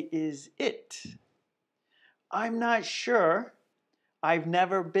away is it? I'm not sure. I've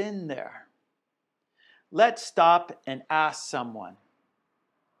never been there. Let's stop and ask someone.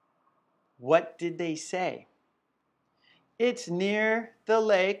 What did they say? It's near the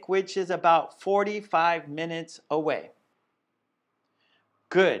lake, which is about 45 minutes away.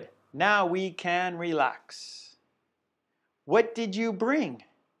 Good. Now we can relax. What did you bring?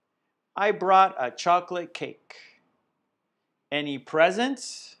 I brought a chocolate cake. Any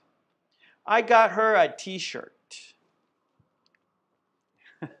presents? I got her a t-shirt.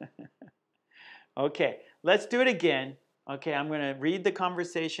 Okay, let's do it again. Okay, I'm going to read the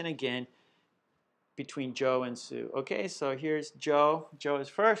conversation again between Joe and Sue. Okay, so here's Joe. Joe is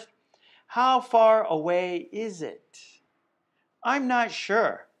first. How far away is it? I'm not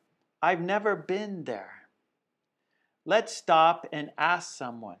sure. I've never been there. Let's stop and ask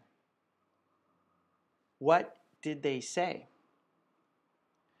someone. What did they say?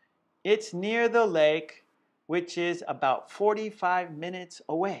 It's near the lake, which is about 45 minutes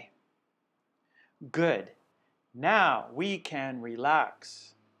away. Good. Now we can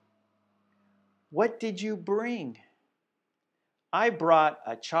relax. What did you bring? I brought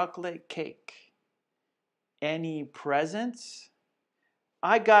a chocolate cake. Any presents?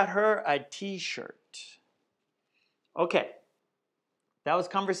 I got her a t-shirt. Okay, that was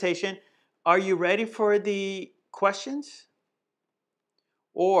conversation. Are you ready for the questions?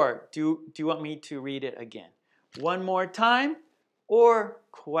 Or do you want me to read it again? One more time or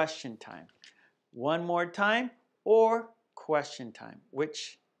question time? One more time or question time?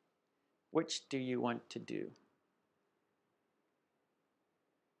 Which do you want to do?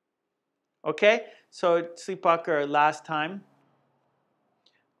 Okay, so Sleepwalker last time.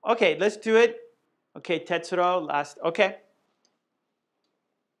 Okay, let's do it. Okay, Tetsuro last. Okay.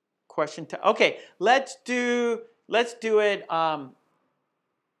 Question time. Okay, let's do it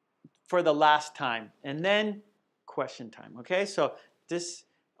for the last time and then question time. Okay, so this.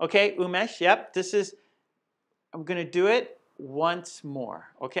 Okay, Umesh. Yep, this is. I'm gonna do it once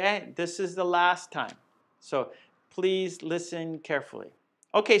more. Okay, this is the last time. So please listen carefully.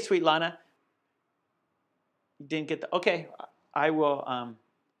 Okay, sweet Lana. You didn't get the. Okay, I will.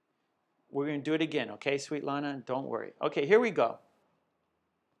 We're gonna do it again. Okay, sweet Lana. Don't worry. Okay, here we go.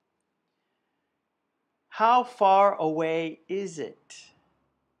 How far away is it?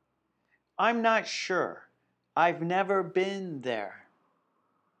 I'm not sure. I've never been there.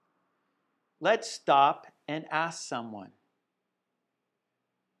 Let's stop and ask someone.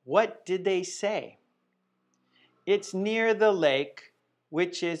 What did they say? It's near the lake,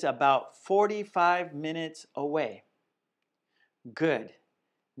 which is about 45 minutes away. Good.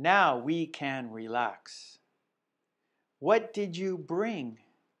 Now we can relax. What did you bring?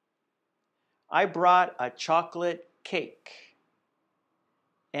 I brought a chocolate cake.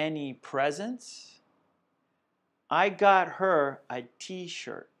 Any presents? I got her a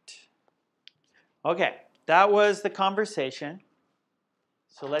t-shirt. Okay, that was the conversation.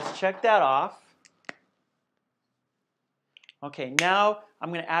 So let's check that off. Okay, now I'm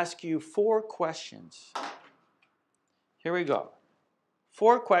going to ask you 4 questions. Here we go.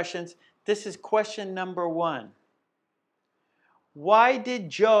 4 questions. This is question number 1. Why did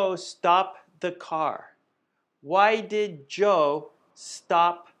Joe stop the car? Why did Joe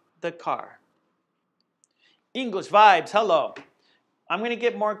stop the car? English vibes, hello. I'm going to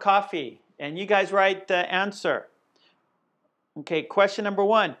get more coffee, and you guys write the answer. Okay, question number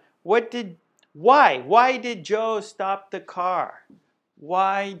 1. Why did Joe stop the car?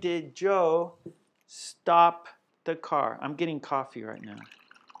 Why did Joe stop the car? I'm getting coffee right now.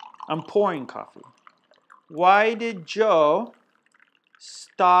 I'm pouring coffee. Why did Joe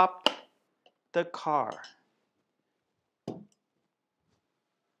stop the car?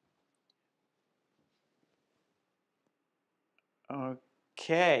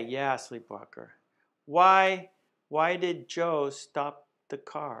 Okay, yeah, Sleepwalker. Why did Joe stop the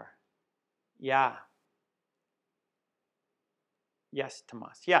car? Yeah. Yes,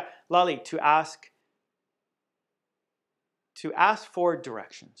 Tomas. Yeah, Lali, to ask to ask for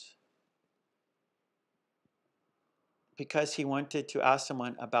directions. Because he wanted to ask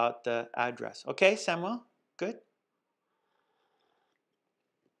someone about the address. Okay, Samuel? Good?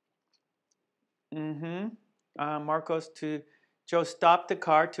 Marcos to Joe stopped the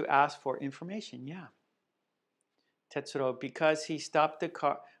car to ask for information. Yeah. Tetsuro, because he stopped the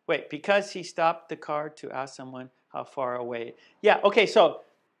car. Wait, because he stopped the car to ask someone how far away. Yeah, okay, so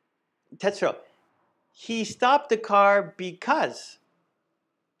Tetsuro, he stopped the car because.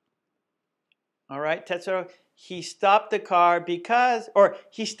 All right, Tetsuro, he stopped the car because, or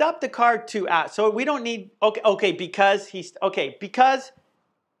he stopped the car to ask. So we don't need, okay, because he's, okay, because,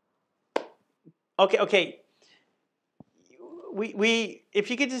 okay. We, if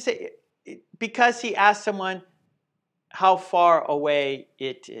you could just say, because he asked someone how far away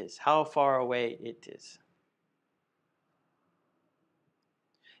it is. How far away it is.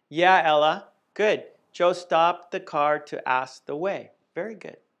 Yeah, Ella. Good. Joe stopped the car to ask the way. Very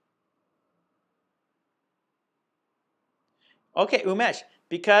good. Okay, Umesh.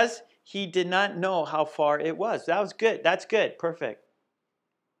 Because he did not know how far it was. That was good. That's good. Perfect.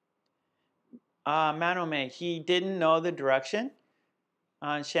 Manome. He didn't know the direction.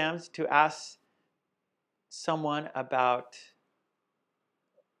 Shams, to ask someone about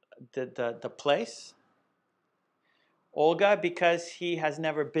the place. Olga, because he has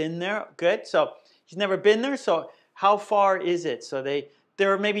never been there. Good. So he's never been there. So how far is it? So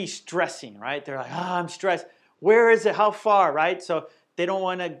they're maybe stressing, right? They're like, I'm stressed. Where is it? How far, right? So they don't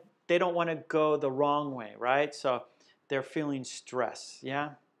want to go the wrong way, right? So they're feeling stress.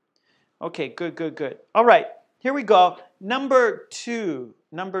 Yeah. Okay. Good. All right. Here we go. Number two.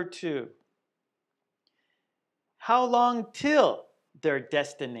 How long till their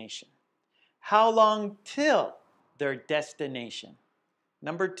destination? How long till their destination?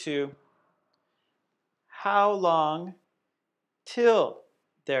 Number two, how long till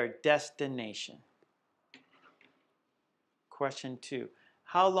their destination? Question two,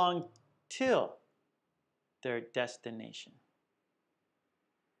 how long till their destination?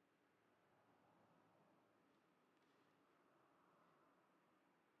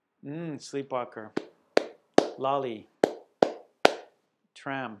 Sleepwalker, lolly,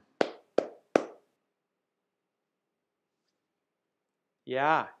 tram.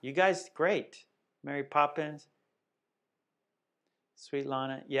 Yeah, you guys, great. Mary Poppins, Sweet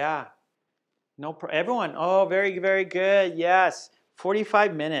Lana, yeah. Everyone, oh, very good, yes.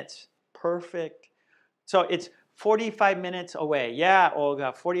 45 minutes, perfect. So it's 45 minutes away. Yeah,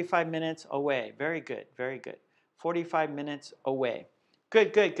 Olga, 45 minutes away. Very good. 45 minutes away.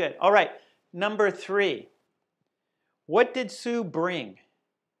 Good. All right, number three. What did Sue bring?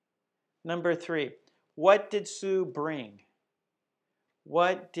 Number three. What did Sue bring?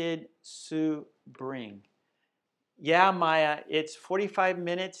 What did Sue bring? Yeah, Maya, it's 45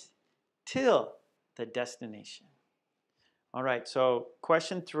 minutes till the destination. All right, so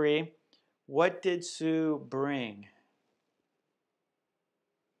question three. What did Sue bring?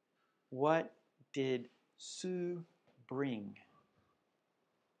 What did Sue bring?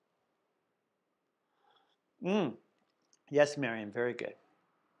 Yes, Marion, very good.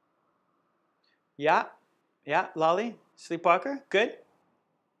 Yeah, Lolly, Sleepwalker, good.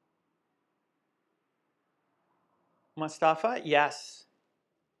 Mustafa, yes.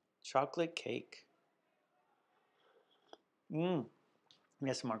 Chocolate cake.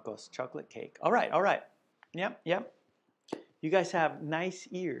 Yes, Marcos, chocolate cake. All right. Yep. You guys have nice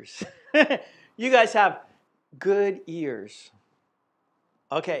ears. You guys have good ears.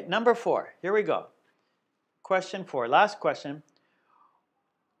 Okay, number four. Here we go. Question four, last question.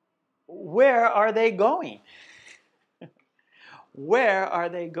 Where are they going? Where are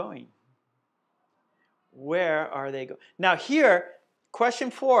they going? Where are they going? Now here,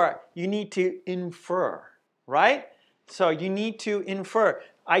 question four, you need to infer, right? So you need to infer.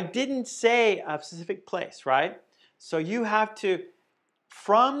 I didn't say a specific place, right? So you have to,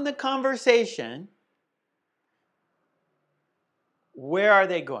 from the conversation, where are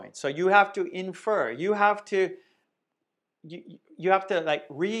they going? So you have to infer. You have to like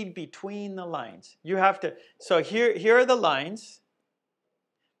read between the lines. You have to, so here are the lines,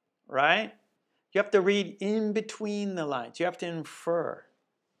 right? You have to read in between the lines. You have to infer.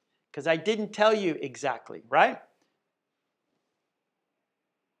 Because I didn't tell you exactly, right?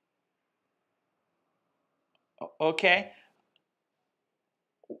 Okay.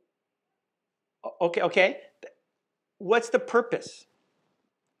 Okay. What's the purpose?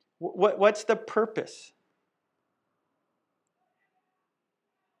 What's the purpose?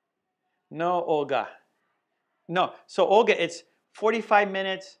 No, Olga. No. So Olga, it's 45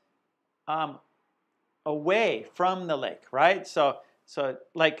 minutes away from the lake, right? So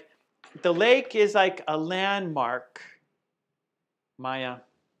like the lake is like a landmark. Maya,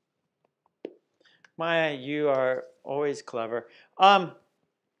 you are always clever.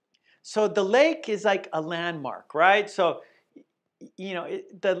 So the lake is like a landmark, right? So you know,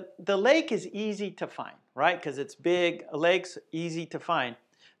 the lake is easy to find, right? Because it's big. A lake's easy to find.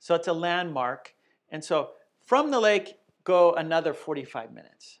 So it's a landmark. And so from the lake, go another 45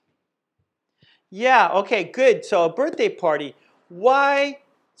 minutes. Yeah, okay, good. So a birthday party. Why?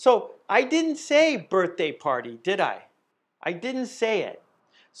 So I didn't say birthday party, did I? I didn't say it.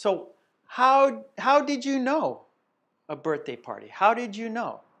 So how did you know a birthday party? How did you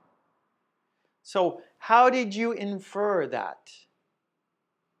know? So how did you infer that?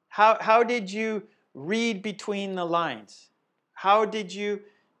 How did you read between the lines? How did you,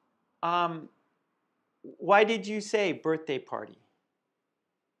 why did you say birthday party?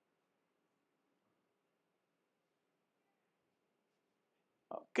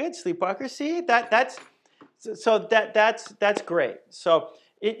 Oh, good, Sleepwalker. See, that's great. So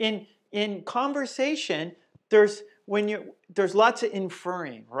in conversation, there's lots of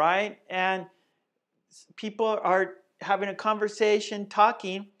inferring, right? And people are having a conversation,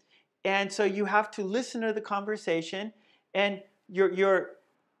 talking, and so you have to listen to the conversation, and you're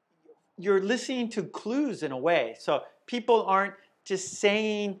listening to clues in a way. So people aren't just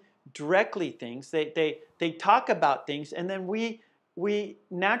saying directly things. They talk about things, and then we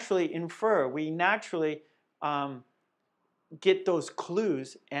naturally infer. We naturally get those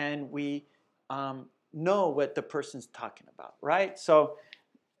clues, and we know what the person's talking about, right? So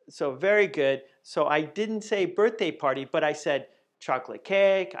very good. So I didn't say birthday party, but I said chocolate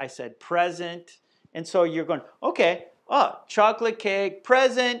cake. I said present. And so you're going, okay, chocolate cake,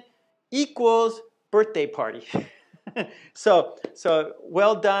 present equals birthday party. so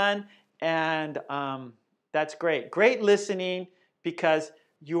well done. And that's great. Great listening, because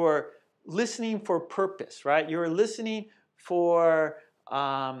you're listening for purpose, right? You're listening for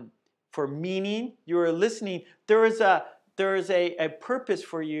meaning. You're listening. There is a purpose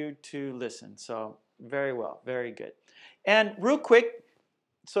for you to listen. So very well, very good. And real quick,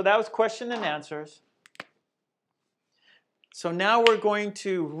 so that was question and answers. So now we're going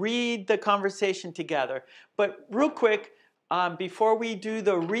to read the conversation together. But real quick, before we do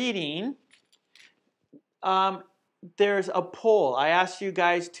the reading, there's a poll. I asked you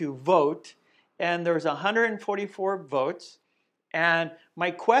guys to vote, and there's 144 votes. And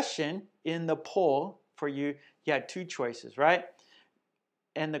my question in the poll for you, you had two choices, right?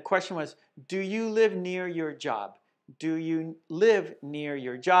 And the question was, do you live near your job? Do you live near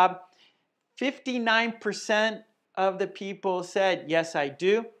your job? 59% of the people said, yes, I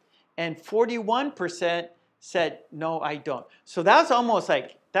do. And 41% said, no, I don't. So that's almost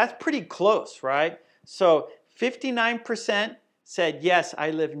like, that's pretty close, right? So 59% said, yes,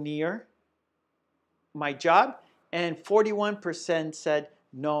 I live near my job. And 41% said,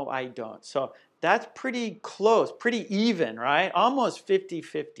 no, I don't. So that's pretty close, pretty even, right? Almost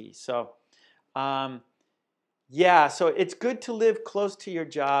 50-50. So yeah, so it's good to live close to your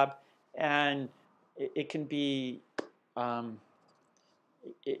job, and it can be,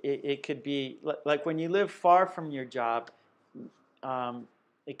 it could be, like when you live far from your job,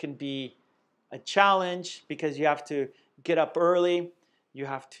 it can be a challenge because you have to get up early. You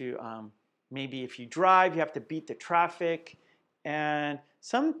have to, maybe if you drive, you have to beat the traffic. And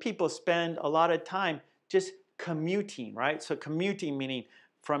some people spend a lot of time just commuting, right? So commuting meaning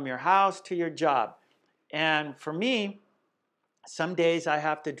from your house to your job. And for me, some days I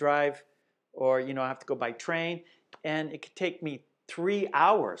have to drive, or I have to go by train, and it could take me 3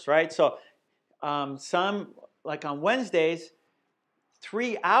 hours, right? So some, like on Wednesdays,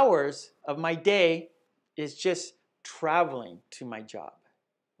 3 hours of my day is just traveling to my job,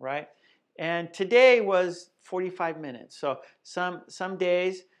 right? And today was 45 minutes. So some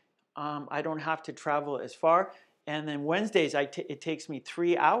days I don't have to travel as far. And then Wednesdays, it takes me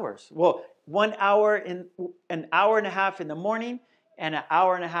 3 hours. Well, 1 hour an hour and a half in the morning, and an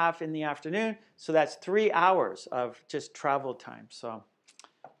hour and a half in the afternoon. So that's 3 hours of just travel time. So,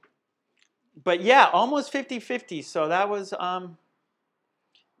 but yeah, almost 50-50. So that was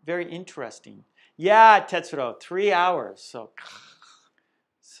very interesting. Yeah, Tetsuro, 3 hours. So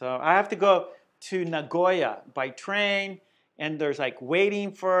I have to go to Nagoya by train, and there's like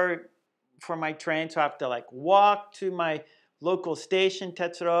waiting for my train, so I have to like walk to my local station,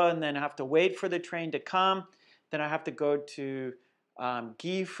 Tetsuro, and then I have to wait for the train to come. Then I have to go to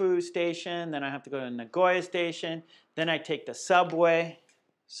Gifu station, then I have to go to Nagoya station, then I take the subway.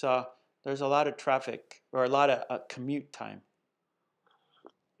 So there's a lot of traffic, or a lot of commute time.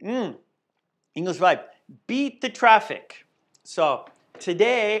 English 5, beat the traffic. So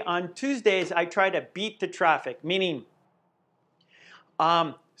today, on Tuesdays, I try to beat the traffic, meaning,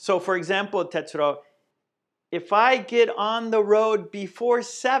 so for example, Tetsuro, if I get on the road before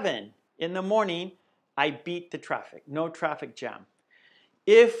 7 in the morning, I beat the traffic, no traffic jam.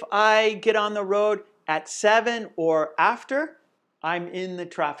 If I get on the road at 7 or after, I'm in the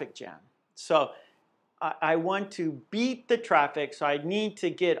traffic jam. So I want to beat the traffic, so I need to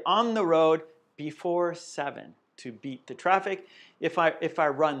get on the road before 7 to beat the traffic. If I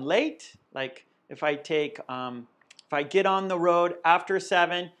run late, like if I get on the road after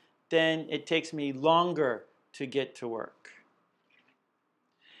 7, then it takes me longer to get to work.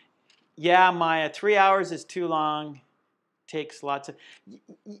 Yeah, Maya, 3 hours is too long. Takes lots of,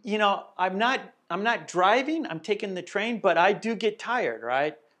 you know, I'm not driving, I'm taking the train, but I do get tired,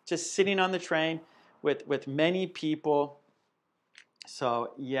 right? Just sitting on the train with many people.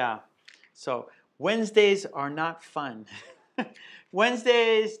 So yeah, so Wednesdays are not fun.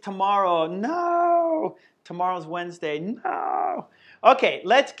 Wednesdays, tomorrow, no. Tomorrow's Wednesday, no. Okay,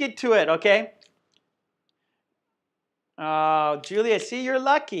 let's get to it, okay? Julia, see, you're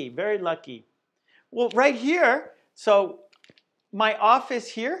lucky, very lucky. Well, right here, so my office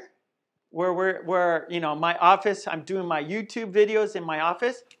here, where you know, my office, I'm doing my YouTube videos in my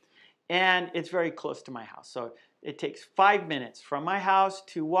office, and it's very close to my house. So it takes 5 minutes. From my house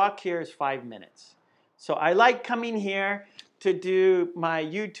to walk here is 5 minutes. So I like coming here to do my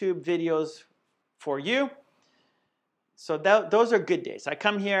YouTube videos for you. So those are good days. I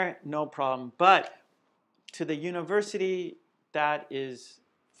come here, no problem. But to the university, that is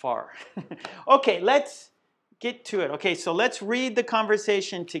far. Okay, let's get to it. Okay, so let's read the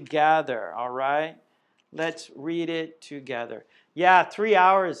conversation together, all right? Let's read it together. Yeah, 3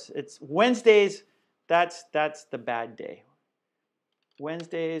 hours. It's Wednesdays, that's the bad day.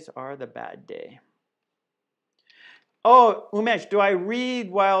 Wednesdays are the bad day. Oh, Umesh, do I read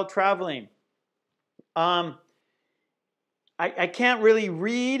while traveling? I can't really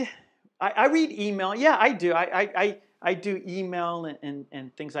read. I read email. Yeah, I do. I do email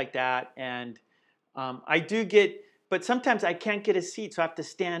and things like that. And I do get, but sometimes I can't get a seat, so I have to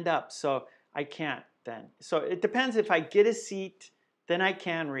stand up. So I can't then. So it depends. If I get a seat, then I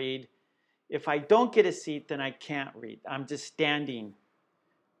can read. If I don't get a seat, then I can't read. I'm just standing.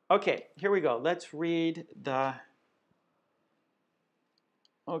 Okay, here we go. Let's read the...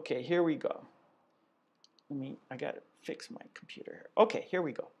 Okay, here we go. I got to fix my computer here. Okay, here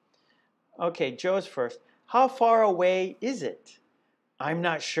we go. Okay, Joe's first. How far away is it? I'm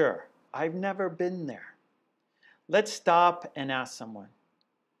not sure. I've never been there. Let's stop and ask someone.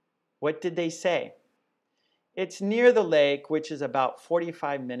 What did they say? It's near the lake, which is about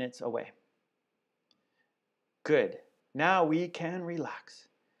 45 minutes away. Good. Now we can relax.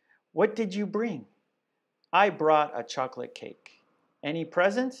 What did you bring? I brought a chocolate cake. Any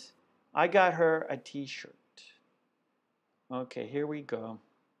presents? I got her a t-shirt. Okay, here we go.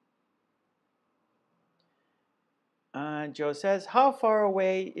 Joe says, how far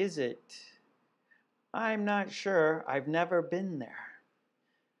away is it? I'm not sure. I've never been there.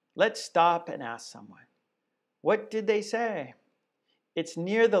 Let's stop and ask someone. What did they say? It's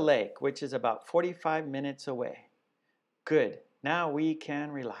near the lake, which is about 45 minutes away. Good. Now we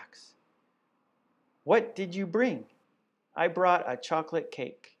can relax. What did you bring? I brought a chocolate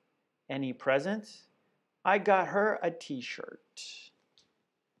cake. Any presents? I got her a t-shirt.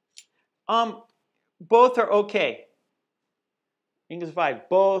 Both are okay. English 5,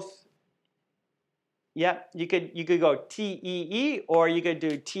 both. Yep, you could go T-E-E or you could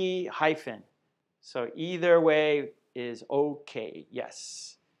do T hyphen. So either way is okay,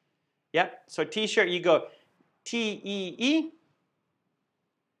 yes. Yep, so t-shirt you go T-E-E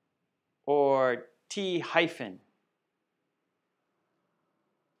or T hyphen.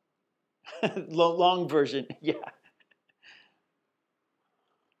 Long version, yeah.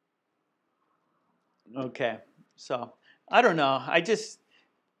 Okay, so I don't know. I just,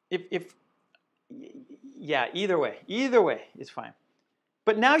 yeah, either way is fine.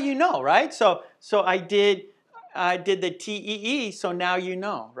 But now you know, right? So I did the T-E-E, so now you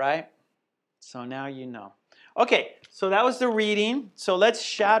know, right? So now you know. Okay, so that was the reading. So let's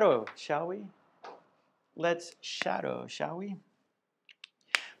shadow, shall we? Let's shadow, shall we?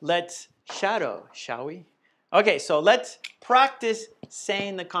 Let's shadow, shall we? Okay, so let's practice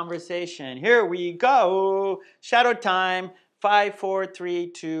saying the conversation. Here we go. Shadow time. 5, 4, 3,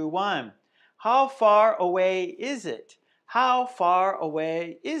 2, 1. How far away is it? How far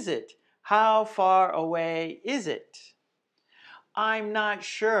away is it? How far away is it? I'm not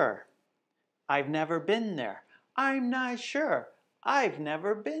sure. I've never been there. I'm not sure. I've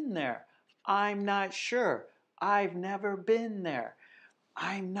never been there. I'm not sure. I've never been there.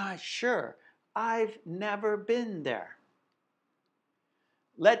 I'm not sure. I've never been there.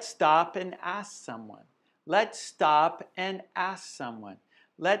 Let's stop and ask someone. Let's stop and ask someone.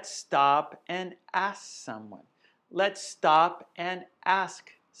 Let's stop and ask someone. Let's stop and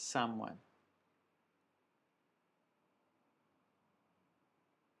ask someone.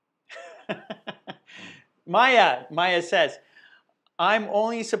 Maya says, I'm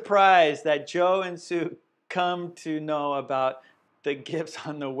only surprised that Joe and Sue come to know about the gifts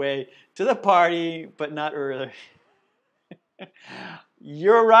on the way to the party, but not earlier.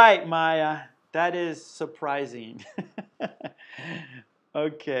 You're right, Maya. That is surprising.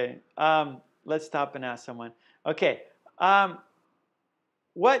 Okay. Let's stop and ask someone. Okay.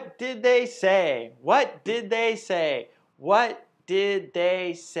 What did they say? What did they say? What did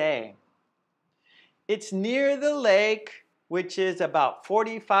they say? It's near the lake, which is about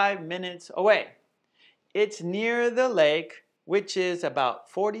 45 minutes away. It's near the lake, which is about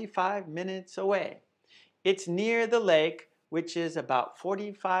 45 minutes away. It's near the lake, which is about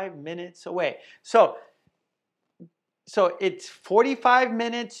 45 minutes away. So it's 45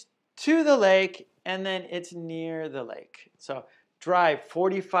 minutes to the lake, and then it's near the lake. So drive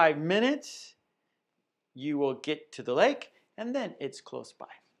 45 minutes, you will get to the lake, and then it's close by.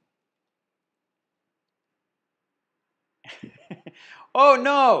 Oh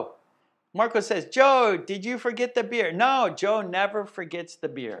no! Marco says, Joe, did you forget the beer? No, Joe never forgets the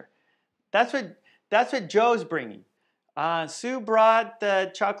beer. That's what Joe's bringing. Sue brought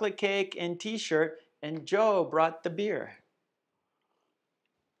the chocolate cake and t-shirt, and Joe brought the beer.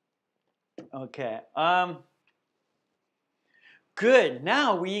 Okay. Good.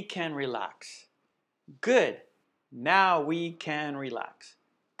 Now we can relax. Good. Now we can relax.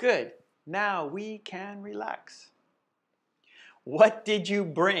 Good. Now we can relax. What did you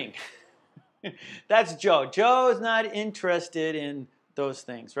bring? That's Joe. Joe's not interested in those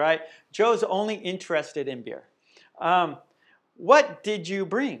things, right? Joe's only interested in beer. What did you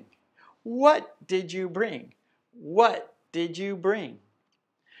bring? What did you bring? What did you bring?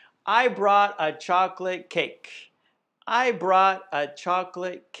 I brought a chocolate cake. I brought a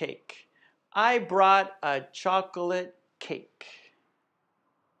chocolate cake. I brought a chocolate cake.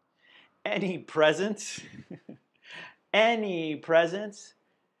 Any presents? Any presents?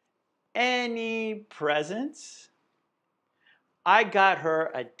 Any presents? I got her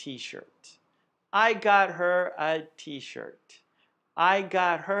a t-shirt. I got her a t-shirt. I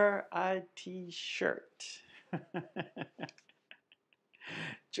got her a t-shirt.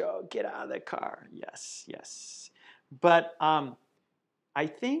 Joe, get out of the car. Yes, yes. But I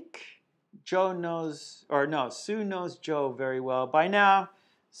think Joe knows, or no, Sue knows Joe very well by now,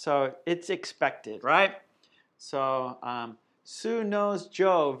 so it's expected, right? So Sue knows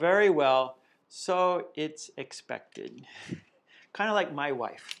Joe very well, so it's expected. Kind of like my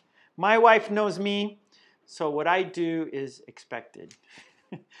wife. My wife knows me, so what I do is expected.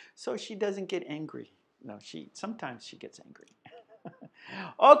 So she doesn't get angry. No, sometimes she gets angry.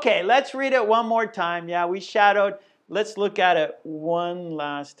 Okay, let's read it one more time. Yeah, we shadowed. Let's look at it one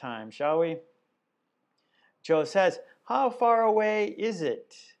last time, shall we? Joe says, how far away is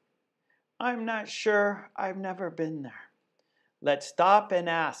it? I'm not sure. I've never been there. Let's stop and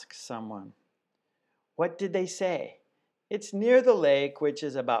ask someone. What did they say? It's near the lake, which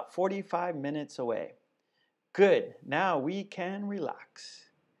is about 45 minutes away. Good, now we can relax.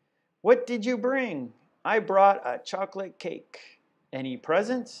 What did you bring? I brought a chocolate cake. Any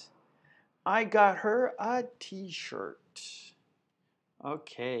presents? I got her a t-shirt.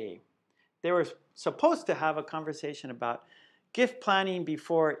 Okay. They were supposed to have a conversation about gift planning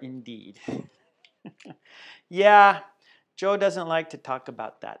before Indeed. Yeah, Joe doesn't like to talk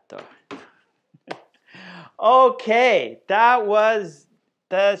about that though. Okay, that was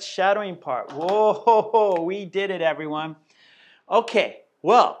the shadowing part. Whoa, we did it, everyone. Okay,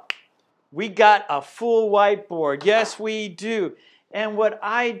 well, we got a full whiteboard. Yes, we do. And what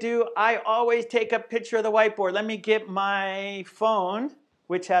I do, I always take a picture of the whiteboard. Let me get my phone,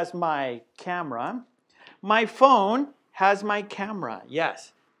 which has my camera. My phone has my camera.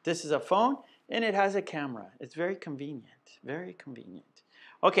 Yes, this is a phone, and it has a camera. It's very convenient, very convenient.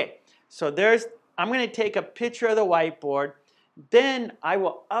 Okay, so I'm going to take a picture of the whiteboard. Then I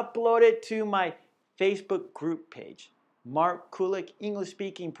will upload it to my Facebook group page, Mark Kulek English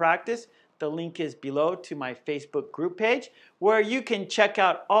Speaking Practice. The link is below to my Facebook group page where you can check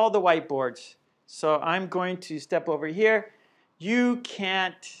out all the whiteboards. So I'm going to step over here. You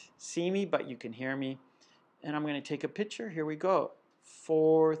can't see me, but you can hear me. And I'm going to take a picture. Here we go.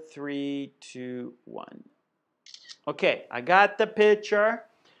 4, 3, 2, 1. Okay, I got the picture.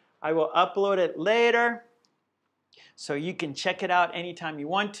 I will upload it later so you can check it out anytime you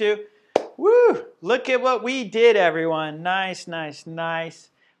want to. Woo! Look at what we did, everyone. Nice, nice, nice.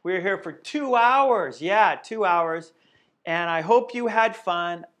 We were here for 2 hours. Yeah, 2 hours. And I hope you had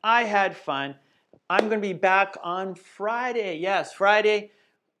fun. I had fun. I'm going to be back on Friday. Yes, Friday,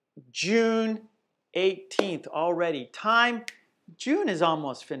 June 18th already. Time, June is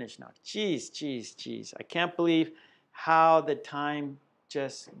almost finished now. Jeez, jeez, jeez. I can't believe how the time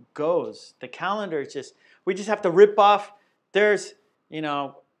just goes. The calendar is just, we just have to rip off. There's, you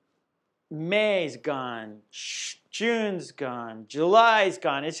know, May's gone, June's gone, July's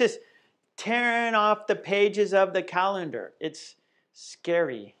gone. It's just tearing off the pages of the calendar. It's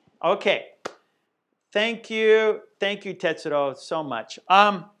scary. Okay. Thank you, Tetsuro, so much.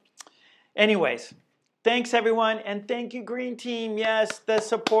 Anyways, thanks everyone, and thank you, Green Team. Yes, the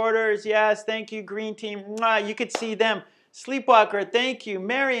supporters. Yes, thank you, Green Team. Mwah, you could see them. Sleepwalker, thank you.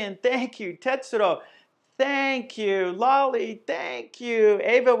 Marion, thank you. Tetsuro, thank you. Lolly, thank you.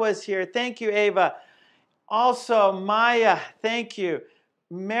 Ava was here. Thank you, Ava. Also, Maya, thank you.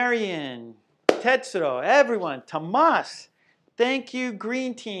 Marion, Tetsuro, everyone. Tomas, thank you,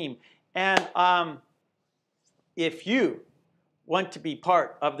 Green Team. And if you want to be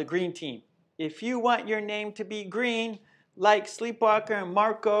part of the Green Team, if you want your name to be green, like Sleepwalker and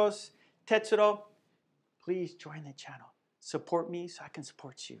Marcos, Tetsuro, please join the channel. Support me so I can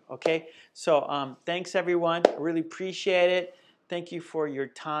support you, okay? So thanks, everyone. I really appreciate it. Thank you for your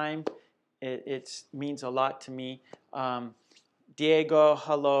time. It means a lot to me. Diego,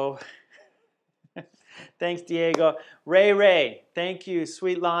 hello. Thanks, Diego. Ray, thank you.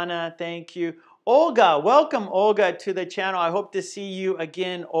 Sweet Lana, thank you. Olga, welcome, Olga, to the channel. I hope to see you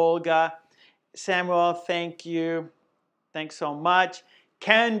again, Olga. Samuel, thank you. Thanks so much.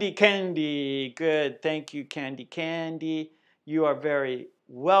 Candy, good. Thank you, Candy. You are very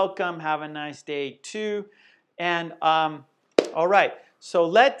welcome. Have a nice day, too. And all right, so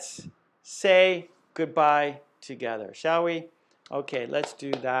let's say goodbye together, shall we? Okay, let's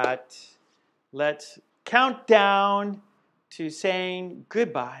do that. Let's count down to saying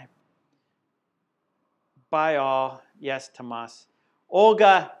goodbye. Bye all. Yes, Tomas.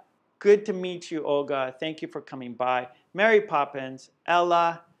 Olga, good to meet you, Olga. Thank you for coming by. Mary Poppins,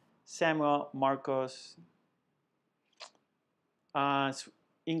 Ella, Samuel, Marcos,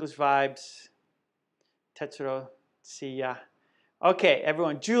 English Vibes, Tetsuro, see ya. Okay,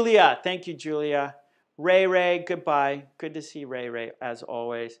 everyone. Julia, thank you, Julia. Ray, goodbye. Good to see Ray, as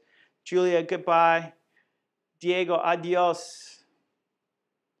always. Julia, goodbye. Diego, adios.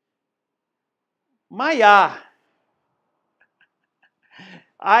 Maya.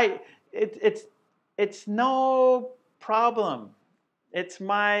 It's no problem. It's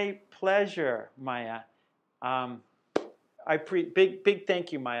my pleasure, Maya. Big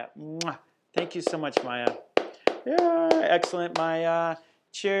thank you, Maya. Mwah. Thank you so much, Maya. Yeah, excellent, Maya.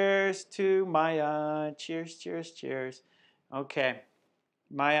 Cheers to Maya. Cheers. Okay,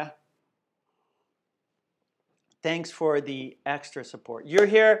 Maya. Thanks for the extra support. You're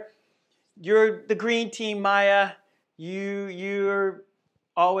here. You're the Green Team, Maya. You're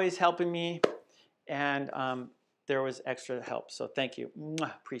always helping me, and there was extra help, so thank you.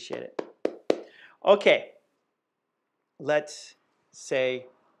 Mwah, appreciate it. Okay, let's say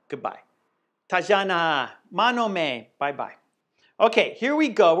goodbye. Tajana, manome, bye-bye. Okay, here we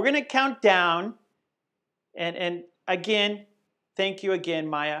go. We're going to count down, and again, thank you again,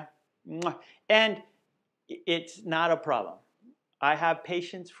 Maya. Mwah. And it's not a problem. I have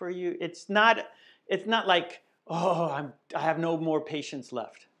patience for you. It's not like, oh, I have no more patience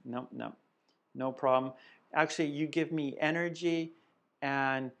left. No problem. Actually, you give me energy,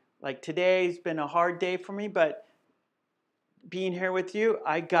 and like today's been a hard day for me, but being here with you,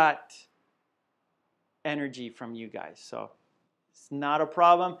 I got energy from you guys, so it's not a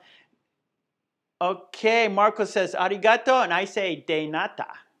problem. Okay, Marco says arigato, and I say de nata.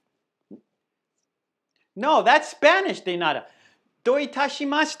 No, that's Spanish, de nada. Do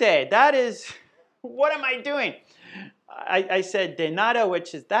itashimashite. That is, what am I doing? I said de nada,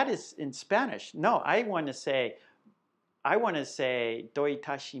 that is in Spanish. No, I want to say do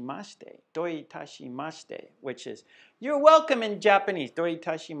itashimashite, which is you're welcome in Japanese. Do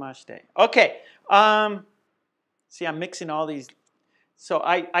itashimashite. Okay. See, I'm mixing all these. So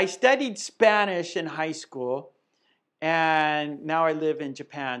I studied Spanish in high school, and now I live in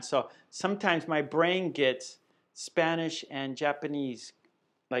Japan. So sometimes my brain gets Spanish and Japanese,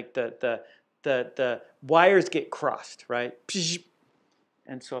 like the wires get crossed, right?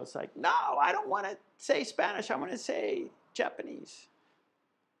 And so it's like, no, I don't want to say Spanish. I want to say Japanese.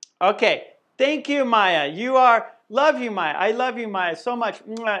 Okay, thank you, Maya. You are Love you, Maya. I love you, Maya, so much.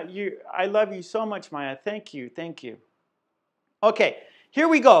 I love you so much, Maya. Thank you. Thank you. Okay, here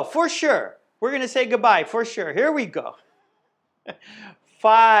we go. For sure. We're going to say goodbye for sure. Here we go.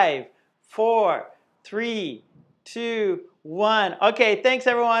 5, 4, 3, 2, 1. Okay, thanks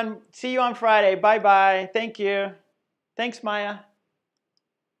everyone. See you on Friday. Bye-bye. Thank you. Thanks, Maya.